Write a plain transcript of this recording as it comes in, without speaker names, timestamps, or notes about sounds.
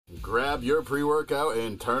Grab your pre-workout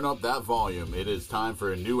and turn up that volume. It is time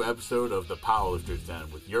for a new episode of the Powerlifters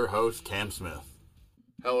Den with your host, Cam Smith.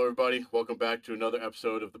 Hello, everybody. Welcome back to another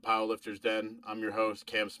episode of the Powerlifters Den. I'm your host,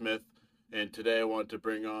 Cam Smith, and today I want to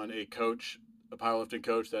bring on a coach, a powerlifting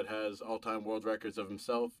coach that has all-time world records of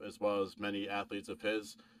himself, as well as many athletes of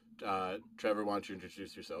his. Trevor, why don't you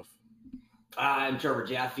introduce yourself? I'm Trevor,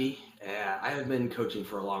 Jaffe. I have been coaching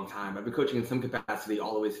for a long time. I've been coaching in some capacity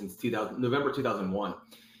all the way since November 2001.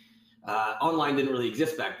 Online didn't really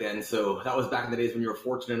exist back then, so that was back in the days when you were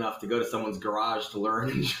fortunate enough to go to someone's garage to learn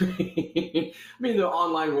and train. I mean, the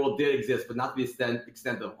online world did exist, but not to the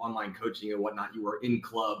extent of online coaching and whatnot. You were in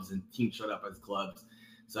clubs and teams showed up as clubs.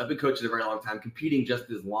 So I've been coaching a very long time, competing just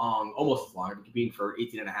as long, almost as long. I've been competing for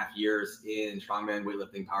 18 and a half years in strongman,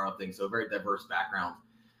 weightlifting, powerlifting, so a very diverse background.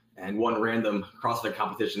 And one random CrossFit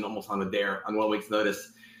competition almost on a dare on 1 week's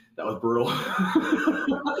notice. That was brutal.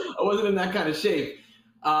 I wasn't in that kind of shape.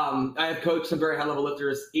 I have coached some very high-level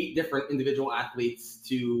lifters, 8 different individual athletes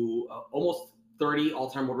to almost 30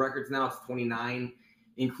 all-time world records now. It's 29,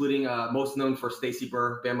 including most known for Stacy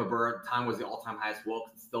Burr. Bama Burr at the time was the all-time highest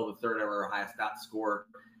Wilks. It's still the third ever highest stat score.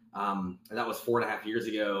 And that was 4.5 years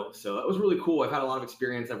ago. So that was really cool. I've had a lot of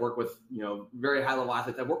experience. I've worked with, very high-level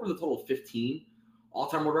athletes. I've worked with a total of 15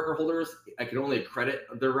 all-time world record holders. I can only accredit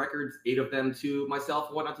their records, 8 of them to myself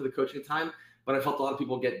and whatnot, to the coaching time. But I've helped a lot of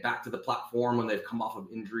people get back to the platform when they've come off of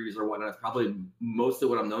injuries or whatnot. It's probably mostly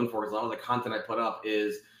what I'm known for, because a lot of the content I put up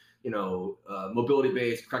is,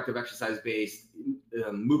 mobility-based, corrective exercise-based,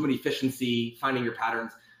 movement efficiency, finding your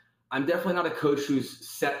patterns. I'm definitely not a coach who's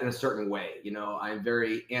set in a certain way. I'm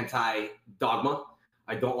very anti-dogma.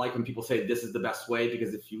 I don't like when people say this is the best way,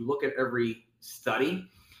 because if you look at every study,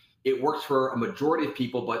 it works for a majority of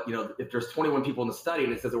people. But, if there's 21 people in the study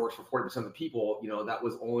and it says it works for 40% of the people, that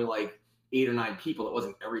was only like 8 or 9 people. It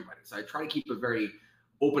wasn't everybody. So I try to keep a very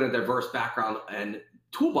open and diverse background and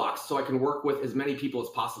toolbox so I can work with as many people as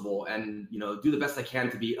possible and, do the best I can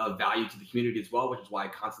to be of value to the community as well, which is why I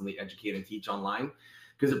constantly educate and teach online,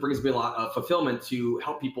 because it brings me a lot of fulfillment to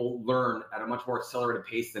help people learn at a much more accelerated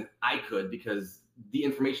pace than I could, because the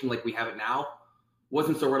information like we have it now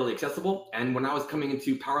wasn't so readily accessible. And when I was coming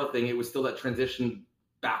into powerlifting, it was still that transition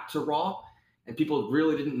back to raw. And people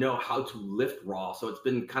really didn't know how to lift raw. So it's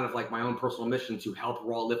been kind of like my own personal mission to help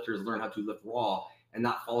raw lifters learn how to lift raw and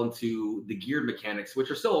not fall into the geared mechanics,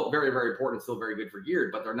 which are still very, very important, still very good for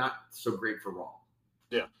geared, but they're not so great for raw.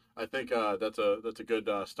 Yeah, I think that's a good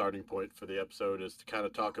starting point for the episode, is to kind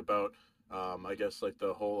of talk about, I guess, like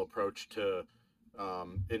the whole approach to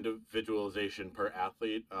individualization per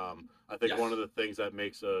athlete. I think One of the things that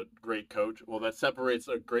makes a great coach, that separates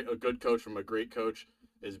a good coach from a great coach,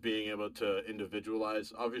 is being able to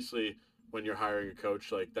individualize. Obviously, when you're hiring a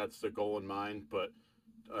coach, like, that's the goal in mind, but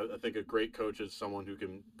I think a great coach is someone who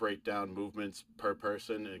can break down movements per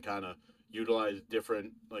person and kind of utilize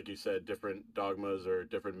different, like you said, different dogmas or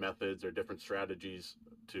different methods or different strategies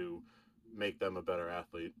to make them a better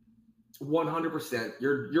athlete. 100%.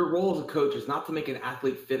 Your role as a coach is not to make an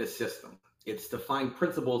athlete fit a system. It's to find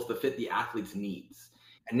principles to fit the athlete's needs.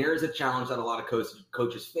 And there is a challenge that a lot of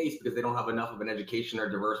coaches face, because they don't have enough of an education or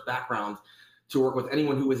diverse background to work with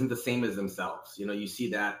anyone who isn't the same as themselves. You see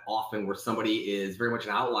that often where somebody is very much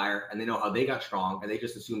an outlier and they know how they got strong and they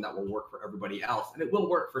just assume that will work for everybody else. And it will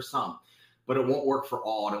work for some, but it won't work for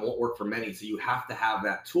all, and it won't work for many. So you have to have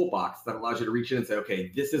that toolbox that allows you to reach in and say,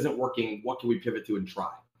 okay, this isn't working. What can we pivot to and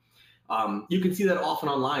try? You can see that often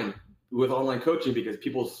online with online coaching, because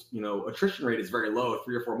people's, attrition rate is very low,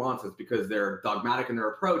 3 or 4 months. It's because they're dogmatic in their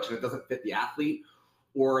approach and it doesn't fit the athlete,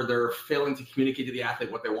 or they're failing to communicate to the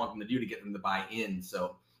athlete what they want them to do to get them to buy in.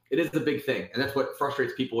 So it is a big thing. And that's what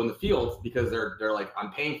frustrates people in the field, because they're like,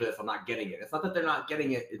 I'm paying for this, I'm not getting it. It's not that they're not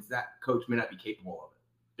getting it, it's that coach may not be capable of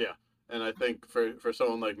it. Yeah. And I think for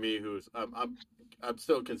someone like me, who's I'm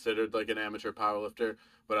still considered like an amateur powerlifter,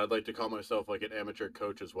 but I'd like to call myself like an amateur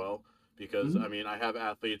coach as well. Because, I have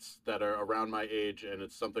athletes that are around my age, and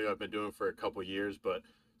it's something I've been doing for a couple years, but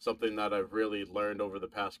something that I've really learned over the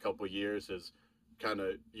past couple years is kind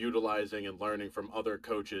of utilizing and learning from other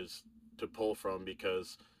coaches to pull from,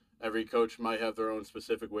 because every coach might have their own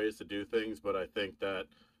specific ways to do things, but I think that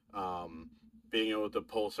being able to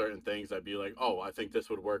pull certain things, I'd be like, oh, I think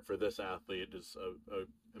this would work for this athlete, is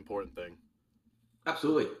a important thing.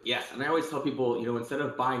 Absolutely. Yes. And I always tell people, instead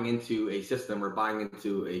of buying into a system or buying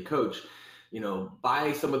into a coach,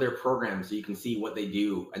 buy some of their programs so you can see what they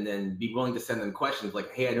do, and then be willing to send them questions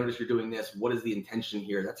like, hey, I noticed you're doing this. What is the intention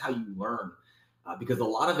here? That's how you learn. Because a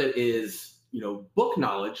lot of it is, book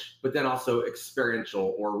knowledge, but then also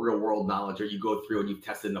experiential or real world knowledge, or you go through and you've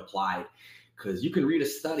tested and applied. because you can read a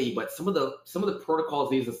study, but some of the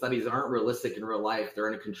protocols used in studies aren't realistic in real life. They're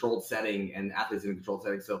in a controlled setting, and athletes in a controlled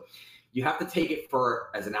setting. So you have to take it for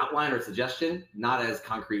as an outline or suggestion, not as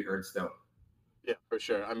concrete or in stone. Yeah, for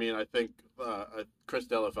sure. I mean, I think Chris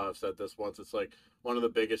Delafave said this once. It's like one of the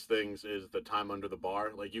biggest things is the time under the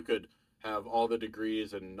bar. Like you could have all the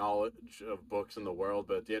degrees and knowledge of books in the world,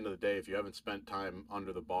 but at the end of the day, if you haven't spent time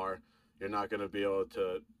under the bar, you're not going to be able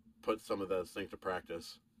to put some of those things to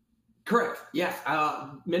practice. Correct. Yes.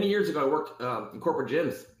 Many years ago, I worked in corporate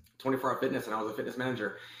gyms, 24-hour fitness, and I was a fitness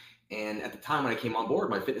manager. And at the time when I came on board,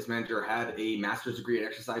 my fitness manager had a master's degree in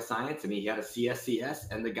exercise science, and he had a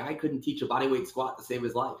CSCS, and the guy couldn't teach a bodyweight squat to save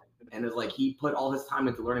his life. And it was like he put all his time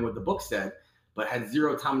into learning what the book said, but had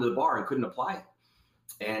zero time to the bar and couldn't apply it.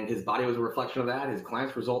 And his body was a reflection of that. His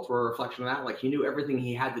clients' results were a reflection of that. Like he knew everything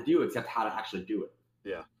he had to do except how to actually do it.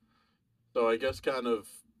 Yeah. So I guess kind of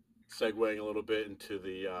segueing a little bit into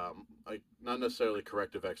the like not necessarily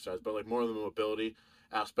corrective exercise, but like more of the mobility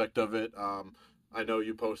aspect of it. I know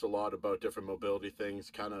you post a lot about different mobility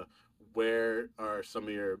things. Kind of where are some of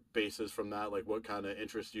your bases from that? Like what kind of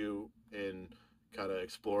interests you in kind of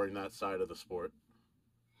exploring that side of the sport?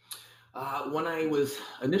 When I was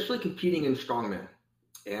initially competing in strongman,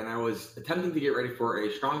 and I was attempting to get ready for a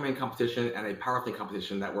strongman competition and a powerlifting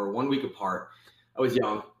competition that were 1 week apart. I was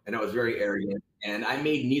young and I was very arrogant, and I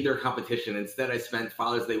made neither competition. Instead, I spent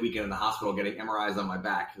Father's Day weekend in the hospital getting MRIs on my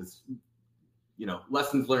back because,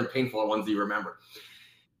 lessons learned painful are ones you remember.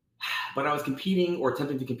 But I was competing or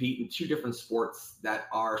attempting to compete in two different sports that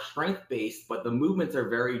are strength based, but the movements are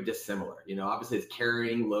very dissimilar. Obviously it's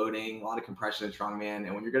carrying, loading, a lot of compression in strongman.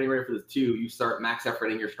 And when you're getting ready for the two, you start max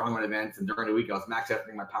efforting your strongman events. And during the week, I was max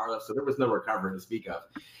efforting my powerlift. So there was no recovery to speak of.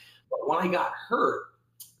 But when I got hurt,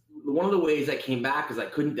 one of the ways I came back is I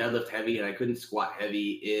couldn't deadlift heavy and I couldn't squat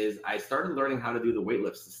heavy is I started learning how to do the weight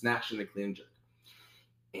lifts, the snatch and the clean and jerk.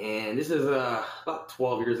 And this is about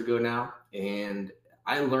 12 years ago now. And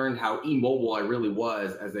I learned how immobile I really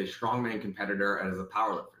was as a strongman competitor and as a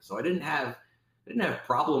powerlifter. So I didn't have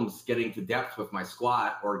problems getting to depth with my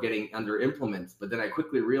squat or getting under implements. But then I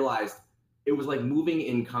quickly realized it was like moving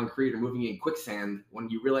in concrete or moving in quicksand when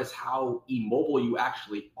you realize how immobile you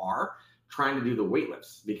actually are trying to do the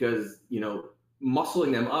weightlifts, because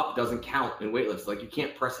muscling them up doesn't count in weightlifts. Like you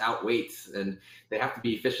can't press out weights and they have to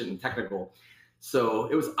be efficient and technical. So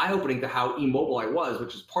it was eye-opening to how immobile I was,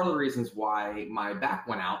 which is part of the reasons why my back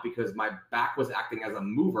went out, because my back was acting as a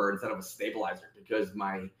mover instead of a stabilizer, because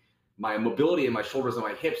my mobility in my shoulders and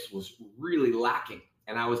my hips was really lacking.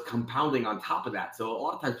 And I was compounding on top of that. So a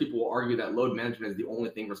lot of times people will argue that load management is the only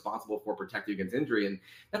thing responsible for protecting against injury. And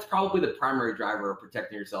that's probably the primary driver of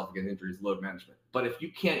protecting yourself against injury is load management. But if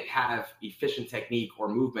you can't have efficient technique or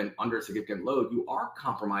movement under significant load, you are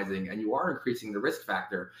compromising and you are increasing the risk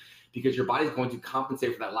factor, because your body's going to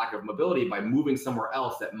compensate for that lack of mobility by moving somewhere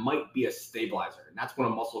else that might be a stabilizer. And that's when a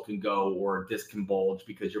muscle can go or a disc can bulge,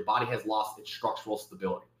 because your body has lost its structural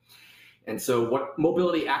stability. And so what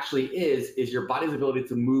mobility actually is your body's ability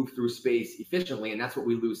to move through space efficiently. And that's what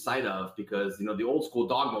we lose sight of, because, the old school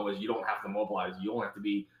dogma was you don't have to mobilize. You only have to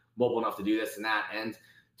be mobile enough to do this and that. And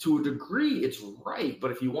to a degree, it's right.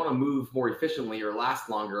 But if you want to move more efficiently or last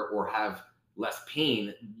longer or have less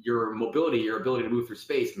pain, your mobility, your ability to move through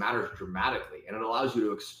space matters dramatically. And it allows you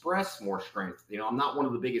to express more strength. I'm not one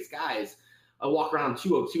of the biggest guys. I walk around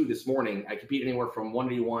 202 this morning. I compete anywhere from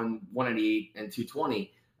 181, 198, and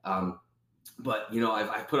 220. But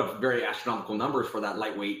I've put up very astronomical numbers for that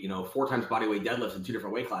lightweight, 4 times body weight deadlifts in 2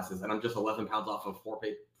 different weight classes, and I'm just 11 pounds off of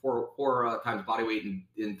four times body weight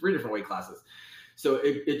in 3 different weight classes. So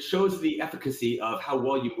it shows the efficacy of how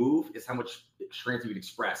well you move is how much strength you can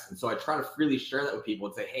express. And so I try to freely share that with people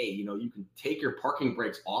and say, hey, you can take your parking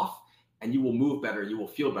brakes off and you will move better, you will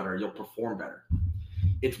feel better, you'll perform better.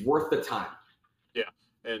 It's worth the time. Yeah,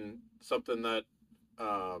 and something that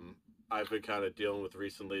I've been kind of dealing with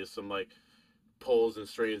recently is some like pulls and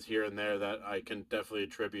strains here and there that I can definitely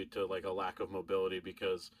attribute to like a lack of mobility,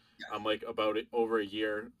 because I'm like about over a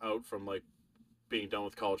year out from like being done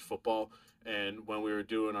with college football. And when we were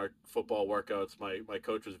doing our football workouts, my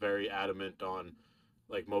coach was very adamant on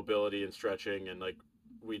like mobility and stretching, and like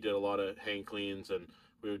we did a lot of hang cleans and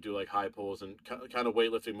we would do like high pulls and kind of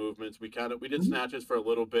weightlifting movements. We did snatches for a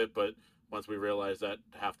little bit, but once we realized that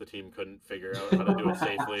half the team couldn't figure out how to do it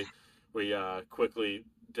safely, we quickly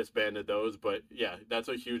disbanded those. But yeah, that's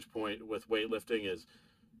a huge point with weightlifting is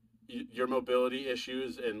your mobility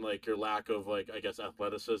issues and like your lack of like, I guess,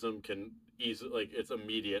 athleticism can easily, like, it's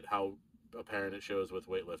immediate how apparent it shows with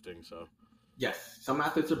weightlifting. So Yes, some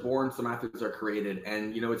athletes are born, some athletes are created.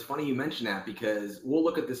 And, it's funny you mention that because we'll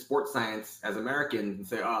look at the sports science as Americans and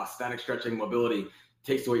say, oh, static stretching mobility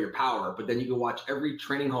takes away your power. But then you can watch every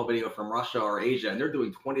training hall video from Russia or Asia, and they're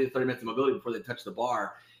doing 20 to 30 minutes of mobility before they touch the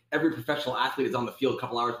bar. Every professional athlete is on the field a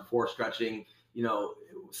couple hours before stretching.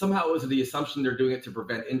 Somehow it was the assumption they're doing it to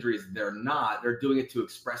prevent injuries. They're not. They're doing it to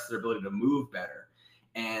express their ability to move better.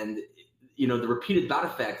 And the repeated bout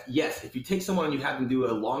effect, yes, if you take someone and you have them do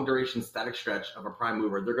a long duration static stretch of a prime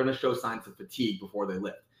mover, they're going to show signs of fatigue before they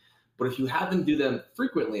lift. But if you have them do them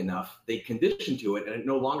frequently enough, they condition to it and it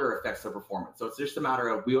no longer affects their performance. So it's just a matter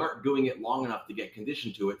of we aren't doing it long enough to get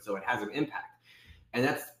conditioned to it so it has an impact. And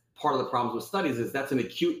that's part of the problems with studies is that's an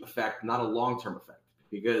acute effect, not a long-term effect,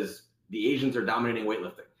 because the Asians are dominating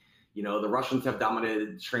weightlifting. The Russians have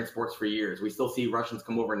dominated strength sports for years. We still see Russians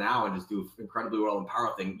come over now and just do incredibly well in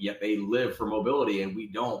powerlifting, yet they live for mobility and we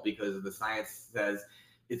don't because the science says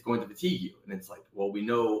it's going to fatigue you. And it's like, well, we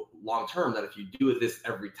know long-term that if you do this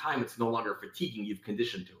every time, it's no longer fatiguing, you've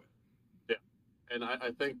conditioned to it. Yeah. And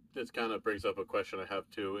I think this kind of brings up a question I have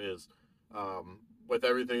too is with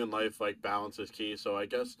everything in life, like balance is key. So I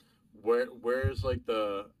guess where's like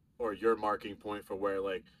your marking point for where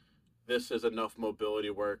like this is enough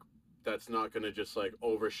mobility work that's not going to just like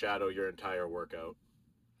overshadow your entire workout?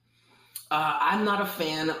 I'm not a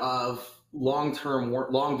fan of long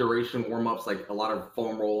duration warm-ups, like a lot of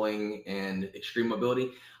foam rolling and extreme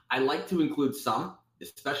mobility. I like to include some,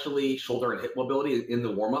 especially shoulder and hip mobility in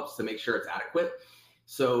the warm-ups to make sure it's adequate.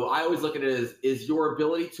 So I always look at it as, is your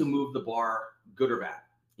ability to move the bar good or bad?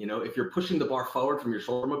 If you're pushing the bar forward from your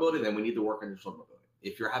shoulder mobility, then we need to work on your shoulder mobility.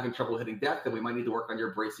 If you're having trouble hitting depth, then we might need to work on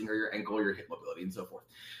your bracing or your ankle or your hip mobility and so forth.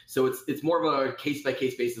 So it's more of a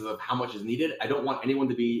case-by-case basis of how much is needed. I don't want anyone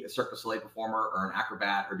to be a Cirque du Soleil performer or an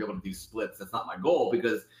acrobat or be able to do splits. That's not my goal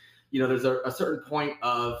because, there's a certain point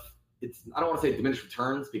of I don't want to say diminished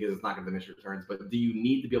returns because it's not going to diminish returns, but do you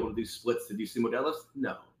need to be able to do splits to do sumo deadlifts?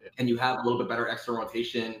 No. Can you have a little bit better external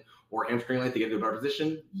rotation or hamstring length to get into a better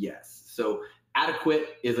position? Yes. So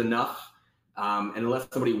adequate is enough. And unless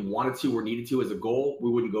somebody wanted to or needed to as a goal,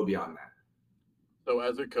 we wouldn't go beyond that. So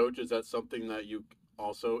as a coach, is that something that you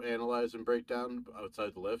also analyze and break down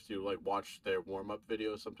outside the lift? You like watch their warm-up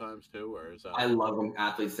videos sometimes too, or is that? I love when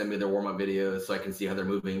athletes send me their warm-up videos so I can see how they're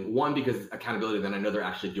moving. One, because accountability, then I know they're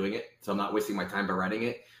actually doing it. So I'm not wasting my time by writing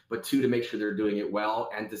it. But two, to make sure they're doing it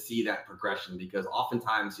well and to see that progression. Because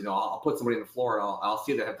oftentimes, I'll put somebody on the floor and I'll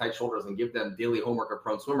see they have tight shoulders and give them daily homework of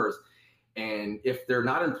prone swimmers. And if they're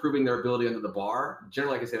not improving their ability under the bar,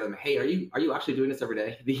 generally I can say to them, hey, are you actually doing this every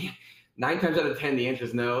day? The 9 times out of 10, the answer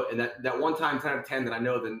is no. And that one time, 10 out of 10 that I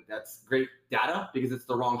know, then that's great data because it's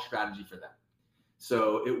the wrong strategy for them.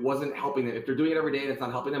 So it wasn't helping them. If they're doing it every day and it's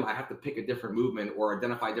not helping them, I have to pick a different movement or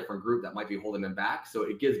identify a different group that might be holding them back. So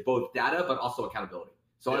it gives both data, but also accountability.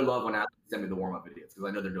 So I love when athletes send me the warm-up videos because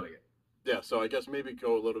I know they're doing it. Yeah, so I guess maybe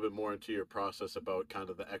go a little bit more into your process about kind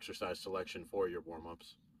of the exercise selection for your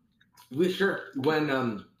warm-ups. Sure. When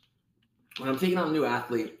I'm taking on a new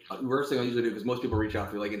athlete, the first thing I usually do, because most people reach out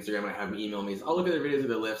through like Instagram and I have them email me, is I'll look at their videos of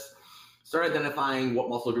their lifts, start identifying what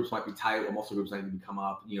muscle groups might be tight, what muscle groups need to come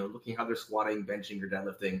up, looking how they're squatting, benching, or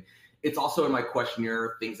deadlifting. It's also in my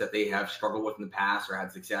questionnaire things that they have struggled with in the past or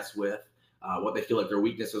had success with, what they feel like their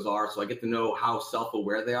weaknesses are. So I get to know how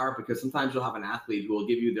self-aware they are because sometimes you'll have an athlete who will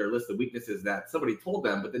give you their list of weaknesses that somebody told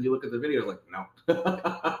them, but then you look at the videos like,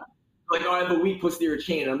 no. Like, I have a weak posterior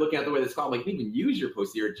chain. And I'm looking at the way they squat. I'm like, you can even use your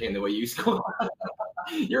posterior chain the way you squat.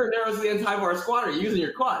 You're a narrow stance high bar squatter. You're using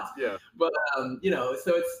your quads. Yeah. But,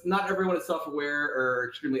 so it's not everyone is self-aware or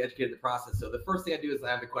extremely educated in the process. So the first thing I do is I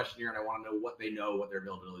have the questionnaire and I want to know what they know, what their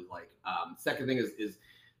availability is like. Second thing is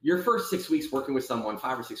your first 6 weeks working with someone,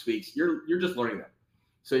 5 or 6 weeks, you're just learning them.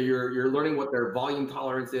 So you're learning what their volume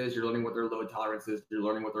tolerance is. You're learning what their load tolerance is. You're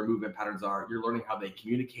learning what their movement patterns are. You're learning how they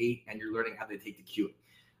communicate and you're learning how they take the cueing.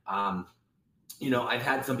 I've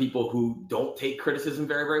had some people who don't take criticism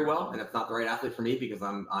very, very well, and that's not the right athlete for me because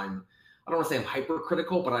I don't want to say I'm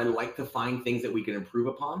hypercritical, but I like to find things that we can improve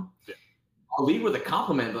upon. Yeah. I'll lead with a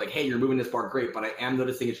compliment, like, hey, you're moving this bar great, but I am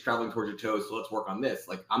noticing it's traveling towards your toes, so let's work on this.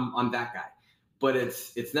 Like, I'm that guy. But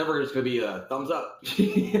it's never just going to be a thumbs up.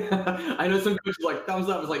 I know some coaches like thumbs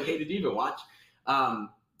up is like, hey, did you even watch?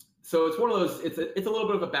 So it's one of those, it's a little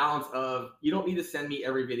bit of a balance of you don't need to send me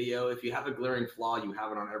every video. If you have a glaring flaw, you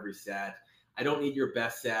have it on every set. I don't need your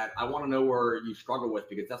best set. I want to know where you struggle with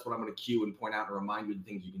because that's what I'm going to cue and point out and remind you the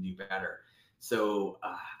things you can do better. So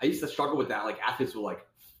I used to struggle with that. Like athletes will like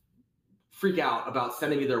freak out about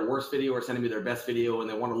sending me their worst video or sending me their best video and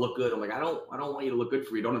they want to look good. I'm like, I don't want you to look good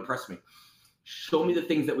for you. Don't impress me. Show me the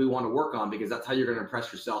things that we want to work on because that's how you're going to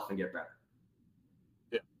impress yourself and get better.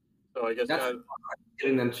 Yeah. So I guess That's kind of,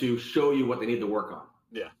 getting them to show you what they need to work on.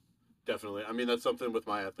 yeah, definitely. I mean, that's something with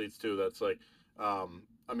my athletes too. That's like,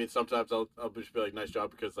 I mean, sometimes I'll just be like, nice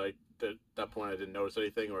job, because I at that point I didn't notice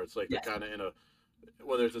anything, or it's like they're Yes. kind of in a,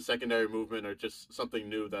 whether it's a secondary movement or just something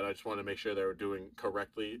new that I just want to make sure they were doing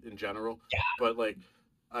correctly in general. But like,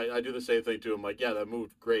 I do the same thing too. I'm like, yeah, that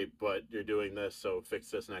moved great, but you're doing this, so fix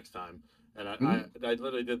this next time. And Mhm. I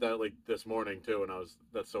literally did that like this morning too, and I was,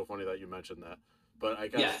 that's so funny that you mentioned that. But I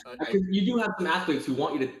guess Yes, because you do have some athletes who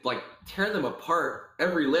want you to like tear them apart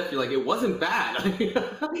every lift. You're like, it wasn't bad.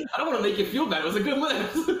 I don't want to make you feel bad. It was a good I,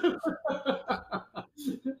 lift.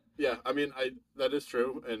 yeah, I mean, I that is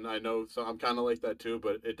true, and I know, so I'm kind of like that too.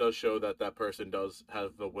 But it does show that that person does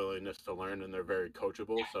have the willingness to learn, and they're very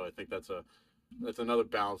coachable. So I think that's another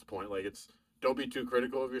balance point. Like, it's, don't be too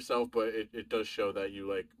critical of yourself, but it does show that you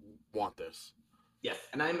like want this. Yes,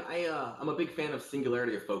 and I'm a big fan of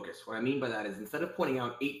singularity of focus. What I mean by that is instead of pointing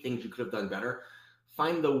out 8 things you could have done better,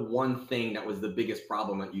 find the one thing that was the biggest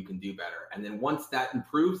problem that you can do better. And then once that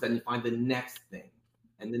improves, then you find the next thing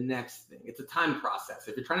and the next thing. It's a time process.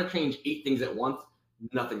 If you're trying to change 8 things at once,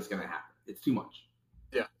 nothing's going to happen. It's too much.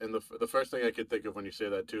 Yeah, and the first thing I could think of when you say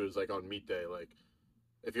that too is like on meet day. Like,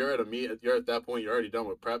 if you're at a meet, you're at that point, you're already done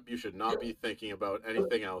with prep. You should not be thinking about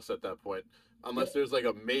anything else at that point, unless there's like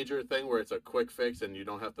a major thing where it's a quick fix and you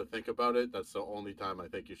don't have to think about it. That's the only time I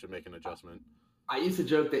think you should make an adjustment. I used to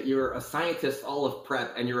joke that you're a scientist all of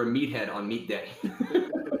prep and you're a meathead on meat day.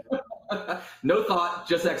 No thought,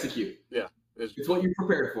 just execute. Yeah, it's It's what you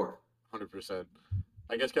prepared for. 100%.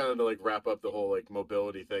 I guess kind of to like wrap up the whole like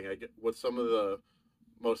mobility thing. I get, what's some of the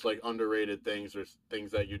most like underrated things or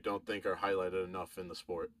things that you don't think are highlighted enough in the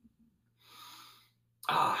sport?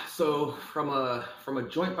 So from a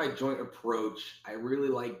joint by joint approach, I really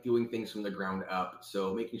like doing things from the ground up.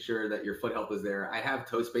 So making sure that your foot health is there. I have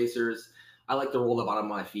toe spacers. I like to roll the bottom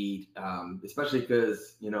of my feet, especially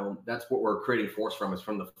because that's what we're creating force from is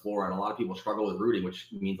from the floor, and a lot of people struggle with rooting, which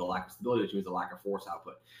means a lack of stability, which means a lack of force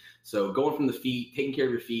output. So going from the feet, taking care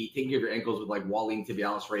of your feet, taking care of your ankles with like wall-lean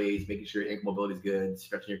tibialis raise, making sure your ankle mobility is good,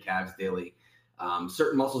 stretching your calves daily.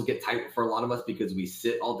 Certain muscles get tight for a lot of us because we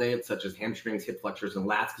sit all day, such as hamstrings, hip flexors, and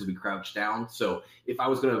lats because we crouch down. So if I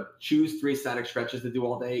was going to choose 3 static stretches to do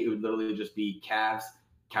all day, it would literally just be calves,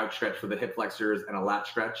 couch stretch for the hip flexors, and a lat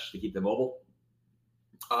stretch to keep them mobile.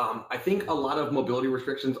 I think a lot of mobility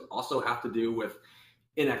restrictions also have to do with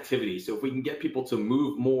inactivity. So if we can get people to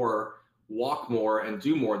move more, walk more, and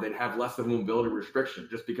do more, they'd have less of a mobility restriction.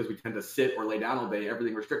 Just because we tend to sit or lay down all day,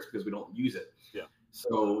 everything restricts because we don't use it. Yeah.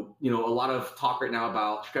 So, a lot of talk right now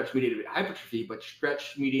about stretch-mediated hypertrophy, but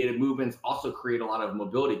stretch-mediated movements also create a lot of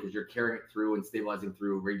mobility because you're carrying it through and stabilizing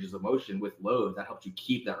through ranges of motion with load. That helps you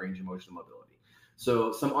keep that range of motion and mobility.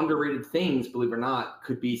 So some underrated things, believe it or not,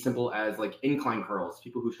 could be simple as like incline curls.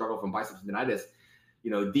 People who struggle from biceps tendinitis,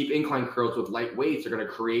 deep incline curls with light weights are going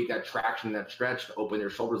to create that traction, that stretch to open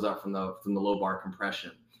your shoulders up from the low bar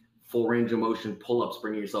compression. Full range of motion pull-ups,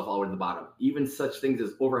 bringing yourself all the way to the bottom. Even such things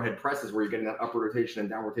as overhead presses, where you're getting that upward rotation and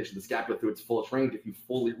downward rotation of the scapula through its fullest range. If you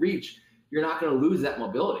fully reach, you're not going to lose that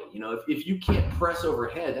mobility. If you can't press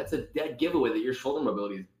overhead, that's a dead giveaway that your shoulder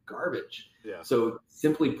mobility is garbage. Yeah. So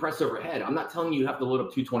simply press overhead. I'm not telling you have to load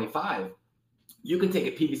up 225. You can take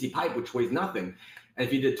a PVC pipe, which weighs nothing. And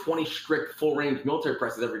if you did 20 strict full range military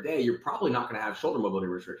presses every day, you're probably not going to have shoulder mobility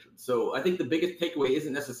restrictions. So I think the biggest takeaway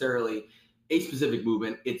isn't necessarily a specific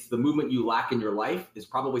movement. It's the movement you lack in your life is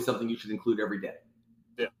probably something you should include every day.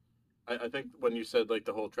 Yeah. I think when you said like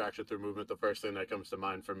the whole traction through movement, the first thing that comes to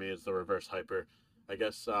mind for me is the reverse hyper. I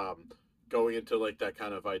guess going into like that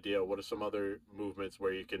kind of idea, what are some other movements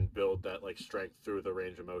where you can build that like strength through the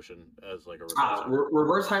range of motion as like a reverse hyper?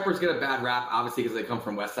 Reverse hypers get a bad rap, obviously, because they come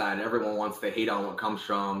from West Side. Everyone wants to hate on what comes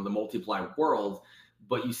from the multiply world.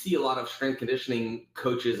 But you see a lot of strength conditioning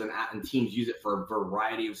coaches and teams use it for a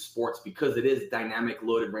variety of sports because it is dynamic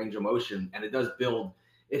loaded range of motion, and it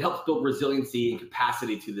helps build resiliency and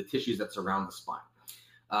capacity to the tissues that surround the spine.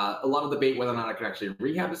 A lot of debate whether or not I can actually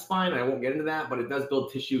rehab the spine. I won't get into that, but it does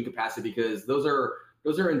build tissue and capacity because those are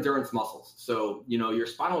endurance muscles. So, your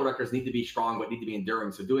spinal erectors need to be strong, but need to be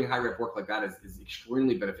enduring. So doing high rep work like that is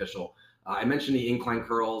extremely beneficial. I mentioned the incline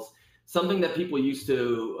curls, something that people used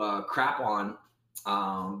to crap on,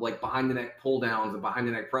 like behind the neck pull downs and behind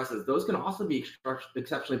the neck presses. Those can also be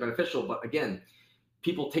exceptionally beneficial. But again,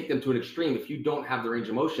 people take them to an extreme. If you don't have the range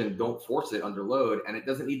of motion, don't force it under load. And it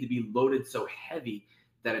doesn't need to be loaded so heavy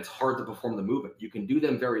that it's hard to perform the movement. You can do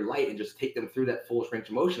them very light and just take them through that full range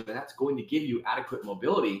of motion. And that's going to give you adequate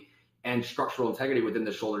mobility and structural integrity within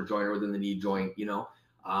the shoulder joint or within the knee joint.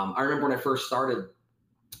 I remember when I first started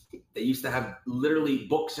They used to have literally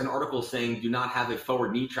books and articles saying do not have a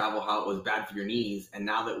forward knee travel, how it was bad for your knees. And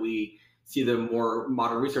now that we see the more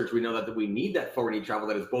modern research, we know that we need that forward knee travel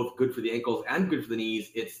that is both good for the ankles and good for the knees.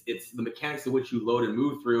 It's the mechanics in which you load and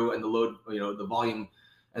move through, and the load, the volume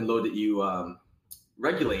and load that you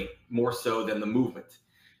regulate more so than the movement.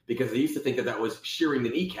 Because they used to think that was shearing the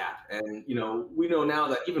kneecap. And, we know now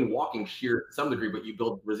that even walking shears to some degree, but you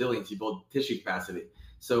build resilience, you build tissue capacity.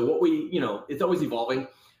 So it's always evolving.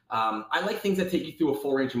 I like things that take you through a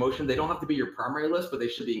full range of motion. They don't have to be your primary list, but they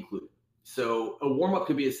should be included. So a warm-up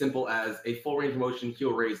could be as simple as a full range of motion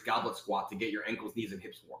heel raise goblet squat to get your ankles, knees, and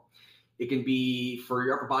hips warm. It can be, for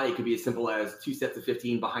your upper body, it could be as simple as 2 sets of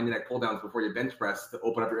 15 behind the neck pull downs before your bench press to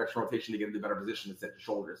open up your external rotation to get into a better position to set your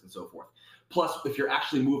shoulders and so forth. Plus, if you're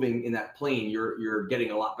actually moving in that plane, you're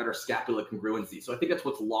getting a lot better scapular congruency. So I think that's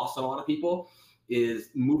what's lost on a lot of people is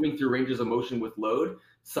moving through ranges of motion with load,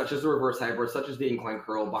 such as the reverse hyper, such as the incline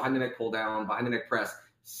curl, behind the neck pull down, behind the neck press,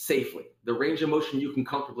 safely. The range of motion you can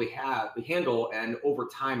comfortably handle and over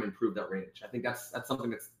time improve that range. I think that's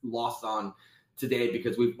something that's lost on today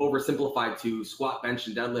because we've oversimplified to squat, bench,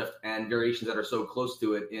 and deadlift and variations that are so close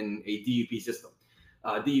to it in a DUP system.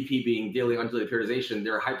 DUP being daily undulating periodization,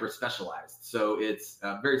 they're hyper specialized. So it's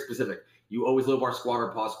very specific. You always low bar squat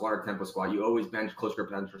or pause squat or tempo squat. You always bench, close grip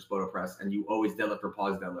bench or spoto press, and you always deadlift or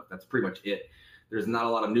pause deadlift. That's pretty much it. There's not a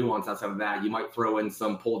lot of nuance outside of that. You might throw in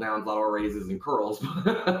some pull downs, lateral raises, and curls.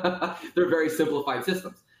 They're very simplified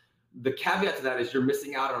systems. The caveat to that is you're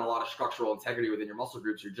missing out on a lot of structural integrity within your muscle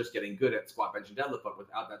groups. You're just getting good at squat, bench, and deadlift, but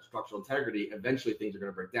without that structural integrity, eventually things are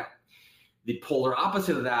going to break down. The polar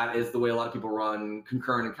opposite of that is the way a lot of people run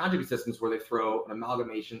concurrent and conjugate systems where they throw an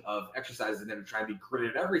amalgamation of exercises in there to try and be great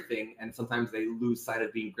at everything, and sometimes they lose sight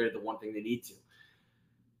of being great at the one thing they need to.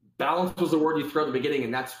 Balance was the word you threw at the beginning,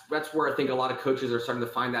 and that's where I think a lot of coaches are starting to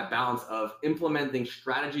find that balance of implementing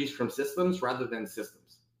strategies from systems rather than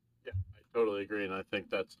systems. Yeah, I totally agree, and I think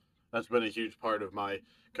that's been a huge part of my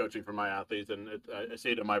coaching for my athletes, and I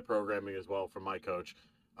see it in my programming as well from my coach.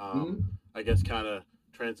 I guess kind of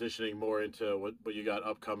transitioning more into what you got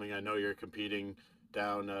upcoming. I know you're competing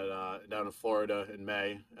down in Florida in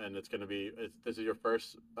May, and it's going to be this is your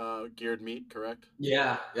first geared meet, correct?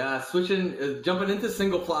 Yeah. Jumping into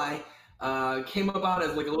single ply came about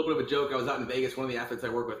as like a little bit of a joke. I was out in Vegas. One of the athletes I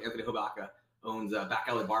work with, Anthony Hobaka, owns Back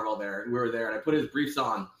Alley Barbell there. We were there, and I put his briefs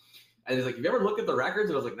on, and he's like, "Have you ever looked at the records?"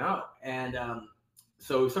 And I was like, "No." And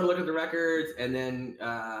so we started looking at the records, and then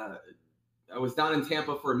I was down in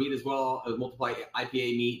Tampa for a meet as well, a multiply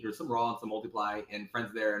IPA meet. There's some raw and some multiply, and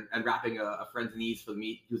friends there, and wrapping a friend's knees for the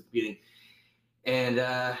meet he was competing. And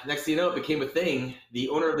next thing you know, it became a thing. The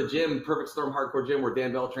owner of the gym, Perfect Storm Hardcore Gym, where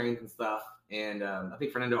Dan Bell trains and stuff, and I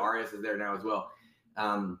think Fernando Arias is there now as well.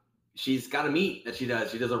 She's got a meet that she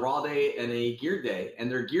does. She does a raw day and a geared day,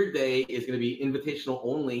 and their geared day is going to be invitational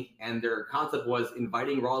only. And their concept was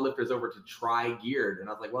inviting raw lifters over to try geared. And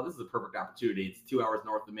I was like, well, this is a perfect opportunity. It's 2 hours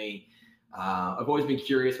north of me. I've always been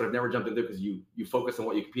curious, but I've never jumped into it because you focus on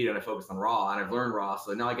what you compete on. I focused on raw, and I've learned raw.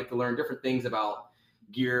 So now I get to learn different things about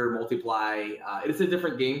gear, multiply. It's a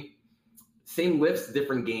different game. Same lifts,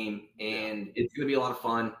 different game, and it's going to be a lot of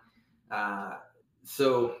fun.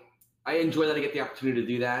 So I enjoy that I get the opportunity to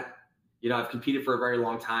do that. I've competed for a very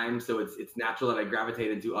long time, so it's natural that I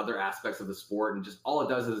gravitate into other aspects of the sport, and just all it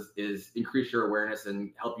does is increase your awareness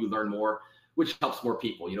and help you learn more, which helps more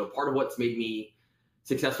people. Part of what's made me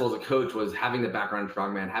successful as a coach was having the background in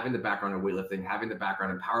strongman, having the background in weightlifting, having the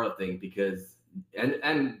background in powerlifting, because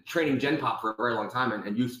and training Gen Pop for a very long time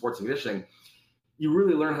and youth sports and conditioning, you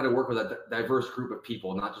really learn how to work with a diverse group of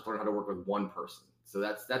people, not just learn how to work with one person. So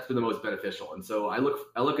that's been the most beneficial. And so I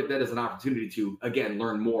look at that as an opportunity to, again,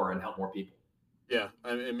 learn more and help more people. Yeah.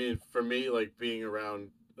 I mean, for me, like being around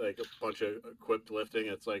like a bunch of equipped lifting,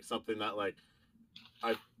 it's like something that like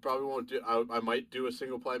I probably won't do. I might do a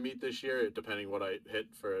single ply meet this year, depending what I hit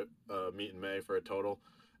for a meet in May for a total.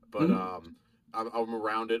 But I'm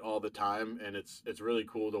around it all the time, and it's really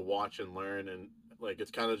cool to watch and learn, and like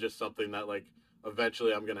it's kind of just something that like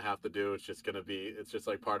eventually I'm gonna have to do. It's just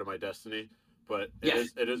like part of my destiny. But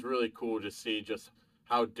it is really cool to see just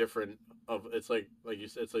how different of it's like you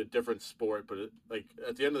said, it's a different sport, but like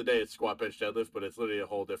at the end of the day, it's squat, bench, deadlift, but it's literally a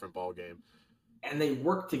whole different ball game. And they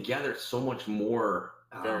work together so much more.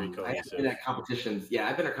 Very cohesive. I've been at competitions. Yeah,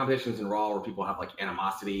 I've been at competitions in Raw where people have like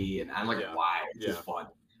animosity, and I'm like, why? It's just fun.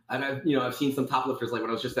 And I've seen some top lifters, like when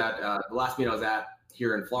I was just at the last meet I was at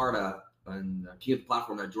here in Florida on King of the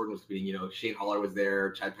Platform that Jordan was competing. Shane Haller was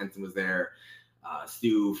there, Chad Penson was there,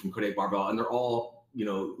 Stu from Kodak Barbell, and they're all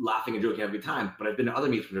laughing and joking, having a good time. But I've been to other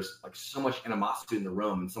meets where there's like so much animosity in the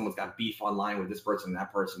room, and someone's got beef online with this person and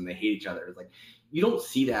that person, and they hate each other. It's like you don't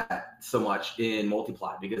see that so much in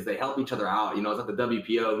multiply because they help each other out. You know, it's at the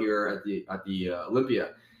WPO here at the Olympia.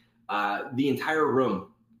 The entire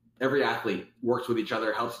room, every athlete works with each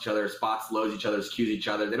other, helps each other, spots, loads each other, cues each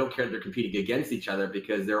other. They don't care that they're competing against each other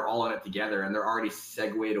because they're all in it together and they're already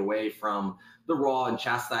segued away from the raw and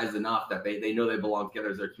chastised enough that they know they belong together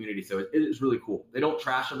as their community. So it is really cool. They don't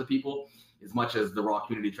trash other people as much as the raw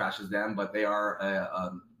community trashes them, but they are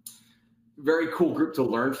a very cool group to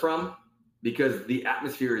learn from because the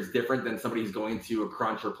atmosphere is different than somebody who's going to a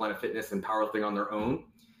Crunch or Planet Fitness and powerlifting on their own.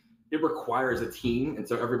 It requires a team, and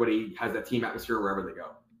so everybody has that team atmosphere wherever they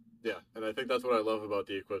go. Yeah, and I think that's what I love about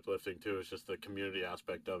the equipped lifting too. Is just the community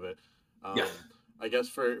aspect of it. Yes. I guess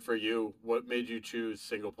for you, what made you choose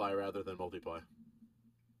single ply rather than multiply?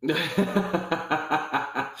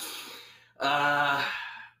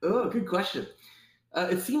 Good question.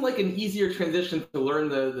 It seemed like an easier transition to learn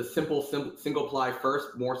the simple single ply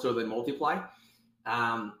first, more so than multiply.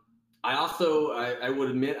 I would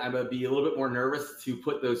admit I would be a little bit more nervous to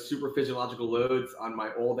put those super physiological loads on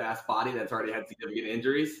my old ass body that's already had significant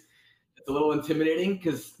injuries. It's a little intimidating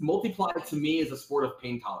because multiply to me is a sport of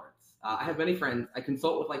pain tolerance. I have many friends. I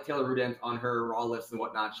consult with like Taylor Rudent on her raw lifts and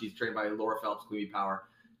whatnot. She's trained by Laura Phelps, Queen Bee Power.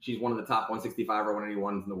 She's one of the top 165 or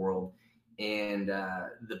 181s in the world. And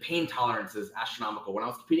the pain tolerance is astronomical. When I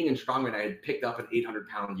was competing in strongman, I had picked up an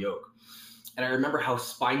 800-pound yoke. And I remember how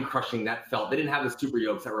spine-crushing that felt. They didn't have the super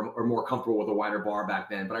yokes that were more comfortable with a wider bar back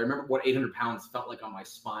then. But I remember what 800 pounds felt like on my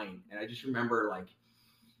spine. And I just remember, like,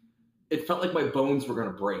 it felt like my bones were going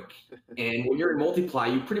to break. And when you're in multiply,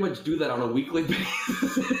 you pretty much do that on a weekly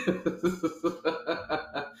basis.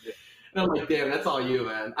 And I'm like, damn, that's all you,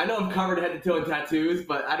 man. I know I'm covered head to toe in tattoos,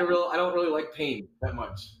 but I don't really like pain that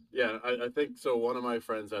much. Yeah, I think so. One of my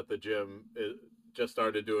friends at the gym just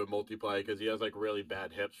started doing multiply because he has like really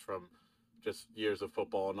bad hips from just years of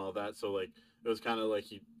football and all that. So like it was kind of like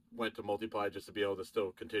he went to multiply just to be able to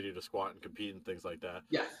still continue to squat and compete and things like that.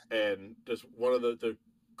 Yes. And just one of the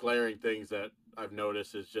glaring things that I've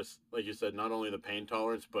noticed is just like you said, not only the pain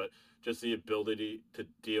tolerance, but just the ability to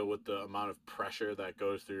deal with the amount of pressure that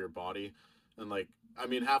goes through your body. And like, I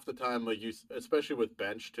mean, half the time, like you, especially with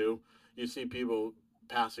bench too, you see people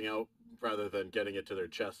passing out rather than getting it to their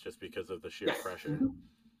chest just because of the sheer pressure. Mm-hmm.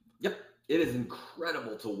 Yep. It is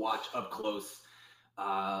incredible to watch up close.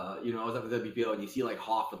 You know, I was at the WPO and you see like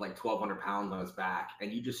Hoff with like 1,200 pounds on his back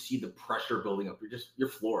and you just see the pressure building up. You're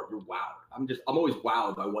floored. You're wowed. I'm always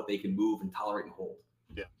wowed by what they can move and tolerate and hold.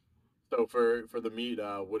 Yeah. So for the meet,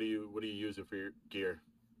 what do you use it for your gear?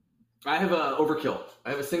 I have a Overkill. I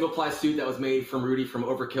have a single ply suit that was made from Rudy from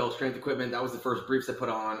Overkill Strength Equipment. That was the first briefs I put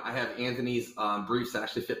on. I have Anthony's briefs that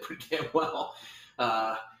actually fit pretty damn well.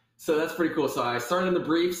 So that's pretty cool. So I started in the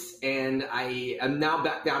briefs and I am now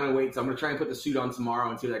back down in weight. So I'm going to try and put the suit on tomorrow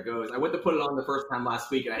and see how that goes. I went to put it on the first time last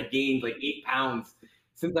week and I gained like 8 pounds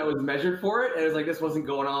since I was measured for it. And it was like, this wasn't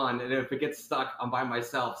going on. And if it gets stuck, I'm by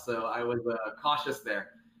myself. So I was cautious there.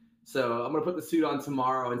 So I'm going to put the suit on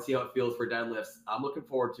tomorrow and see how it feels for deadlifts. I'm looking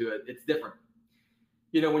forward to it. It's different.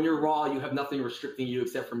 You know, when you're raw, you have nothing restricting you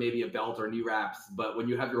except for maybe a belt or knee wraps. But when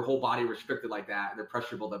you have your whole body restricted like that and the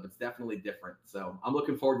pressure buildup, it's definitely different. So I'm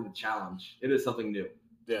looking forward to the challenge. It is something new.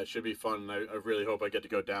 Yeah, it should be fun. I really hope I get to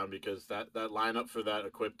go down because that lineup for that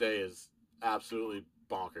equip day is absolutely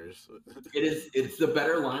bonkers. It's the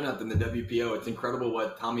better lineup than the WPO. It's incredible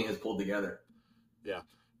what Tommy has pulled together. Yeah.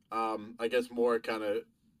 I guess more kind of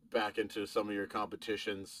back into some of your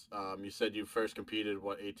competitions. You said you first competed,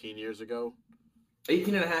 18 years ago?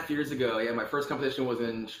 18 and a half years ago. Yeah, my first competition was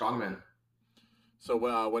in strongman. So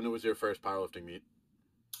when was your first powerlifting meet?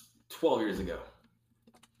 12 years ago.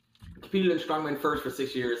 Competed in strongman first for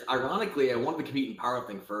 6 years. Ironically, I wanted to compete in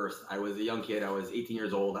powerlifting first. I was a young kid. I was 18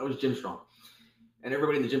 years old. I was gym strong. And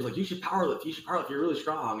everybody in the gym's like, you should powerlift. You're really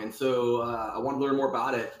strong. And so I wanted to learn more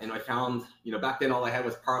about it. And I found, you know, back then all I had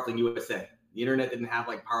was Powerlifting USA. The internet didn't have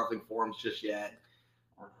like powerlifting forums just yet.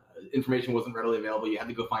 Information wasn't readily available. You had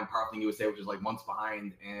to go find Powerlifting USA, which was like months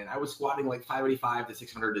behind. And I was squatting like 585 to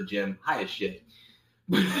 600 at the gym, high as shit.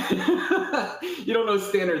 You don't know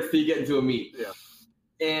standards till you get into a meet. Yeah.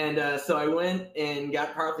 And so I went and